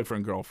maybe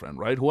boyfriend, girlfriend,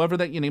 right, whoever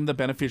that you name the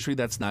beneficiary,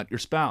 that's not your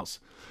spouse.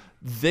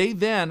 They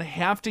then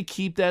have to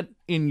keep that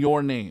in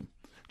your name.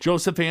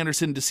 Joseph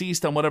Anderson,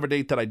 deceased on whatever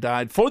date that I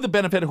died, for the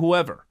benefit of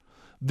whoever.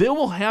 They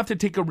will have to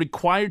take a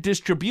required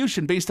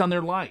distribution based on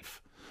their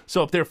life.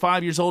 So if they're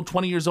 5 years old,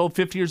 20 years old,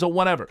 50 years old,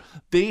 whatever,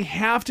 they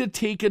have to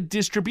take a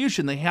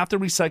distribution. They have to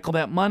recycle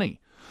that money.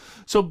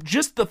 So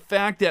just the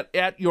fact that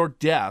at your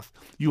death,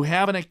 you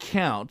have an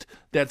account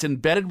that's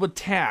embedded with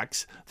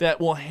tax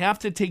that will have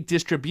to take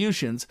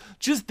distributions,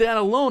 just that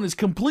alone is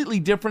completely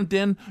different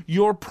than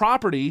your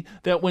property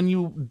that when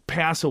you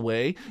pass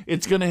away,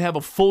 it's going to have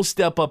a full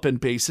step up in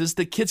basis.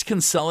 The kids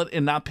can sell it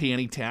and not pay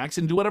any tax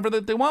and do whatever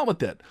that they want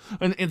with it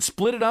and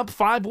split it up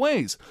 5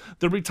 ways.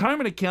 The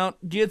retirement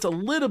account gets a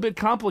little bit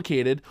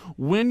complicated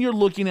when you're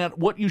looking at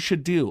what you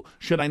should do.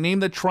 Should I name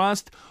the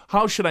trust?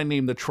 How should I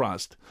name the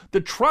trust? The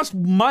trust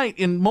might,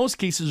 in most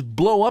cases,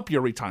 blow up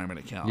your retirement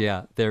account.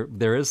 Yeah,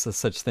 there is a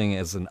such thing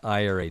as an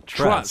IRA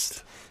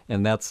trust.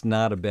 And that's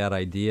not a bad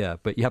idea,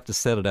 but you have to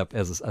set it up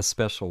as a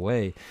special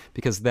way,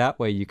 because that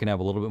way you can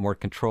have a little bit more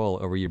control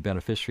over your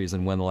beneficiaries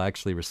and when they'll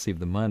actually receive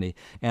the money.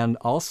 And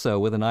also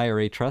with an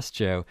IRA trust,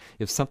 Joe,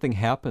 if something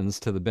happens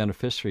to the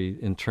beneficiary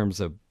in terms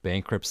of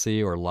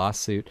bankruptcy or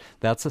lawsuit,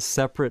 that's a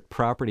separate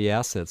property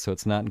asset, so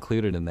it's not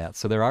included in that.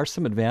 So there are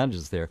some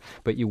advantages there,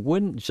 but you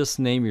wouldn't just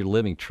name your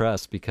living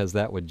trust, because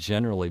that would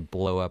generally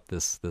blow up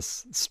this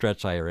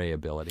stretch IRA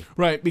ability.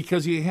 Right,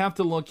 because you have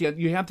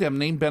to have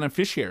named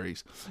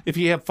beneficiaries. If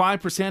you have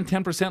 5%,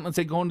 10%, let's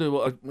say going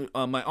to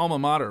my alma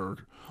mater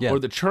or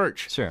the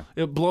church, sure,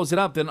 it blows it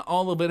up, then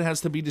all of it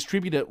has to be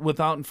distributed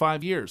without in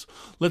 5 years.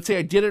 Let's say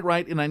I did it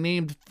right and I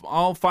named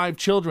all 5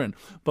 children,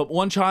 but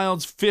one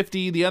child's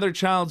 50, the other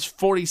child's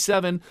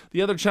 47,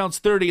 the other child's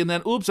 30, and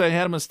then oops, I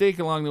had a mistake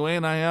along the way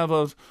and I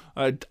have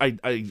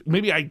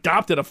maybe I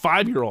adopted a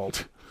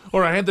 5-year-old,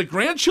 or I had the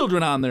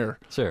grandchildren on there.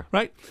 Sure.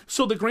 Right?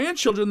 So the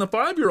grandchildren, the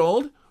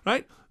 5-year-old,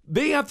 right?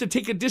 They have to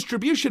take a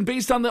distribution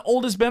based on the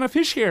oldest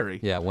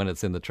beneficiary. Yeah, when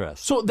it's in the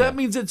trust. So that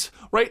means it's,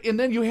 right, and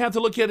then you have to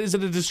look at, is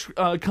it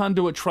a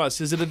conduit trust?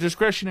 Is it a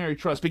discretionary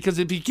trust? Because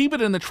if you keep it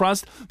in the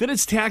trust, then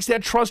it's taxed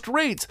at trust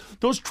rates.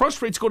 Those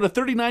trust rates go to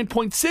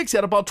 39.6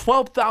 at about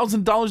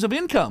 $12,000 of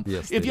income.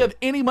 Yes, if you have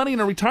any money in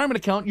a retirement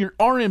account, your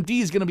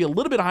RMD is going to be a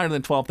little bit higher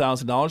than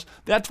 $12,000.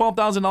 That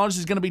 $12,000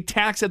 is going to be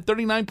taxed at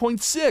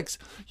 39.6.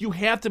 You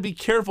have to be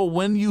careful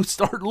when you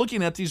start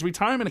looking at these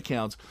retirement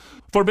accounts.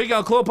 For Big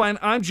Al Clopine,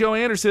 I'm Joe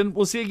Anderson.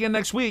 We'll see you again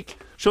next week.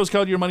 Show's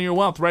called Your Money, Your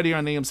Wealth, right here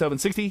on AM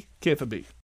 760 KFMB.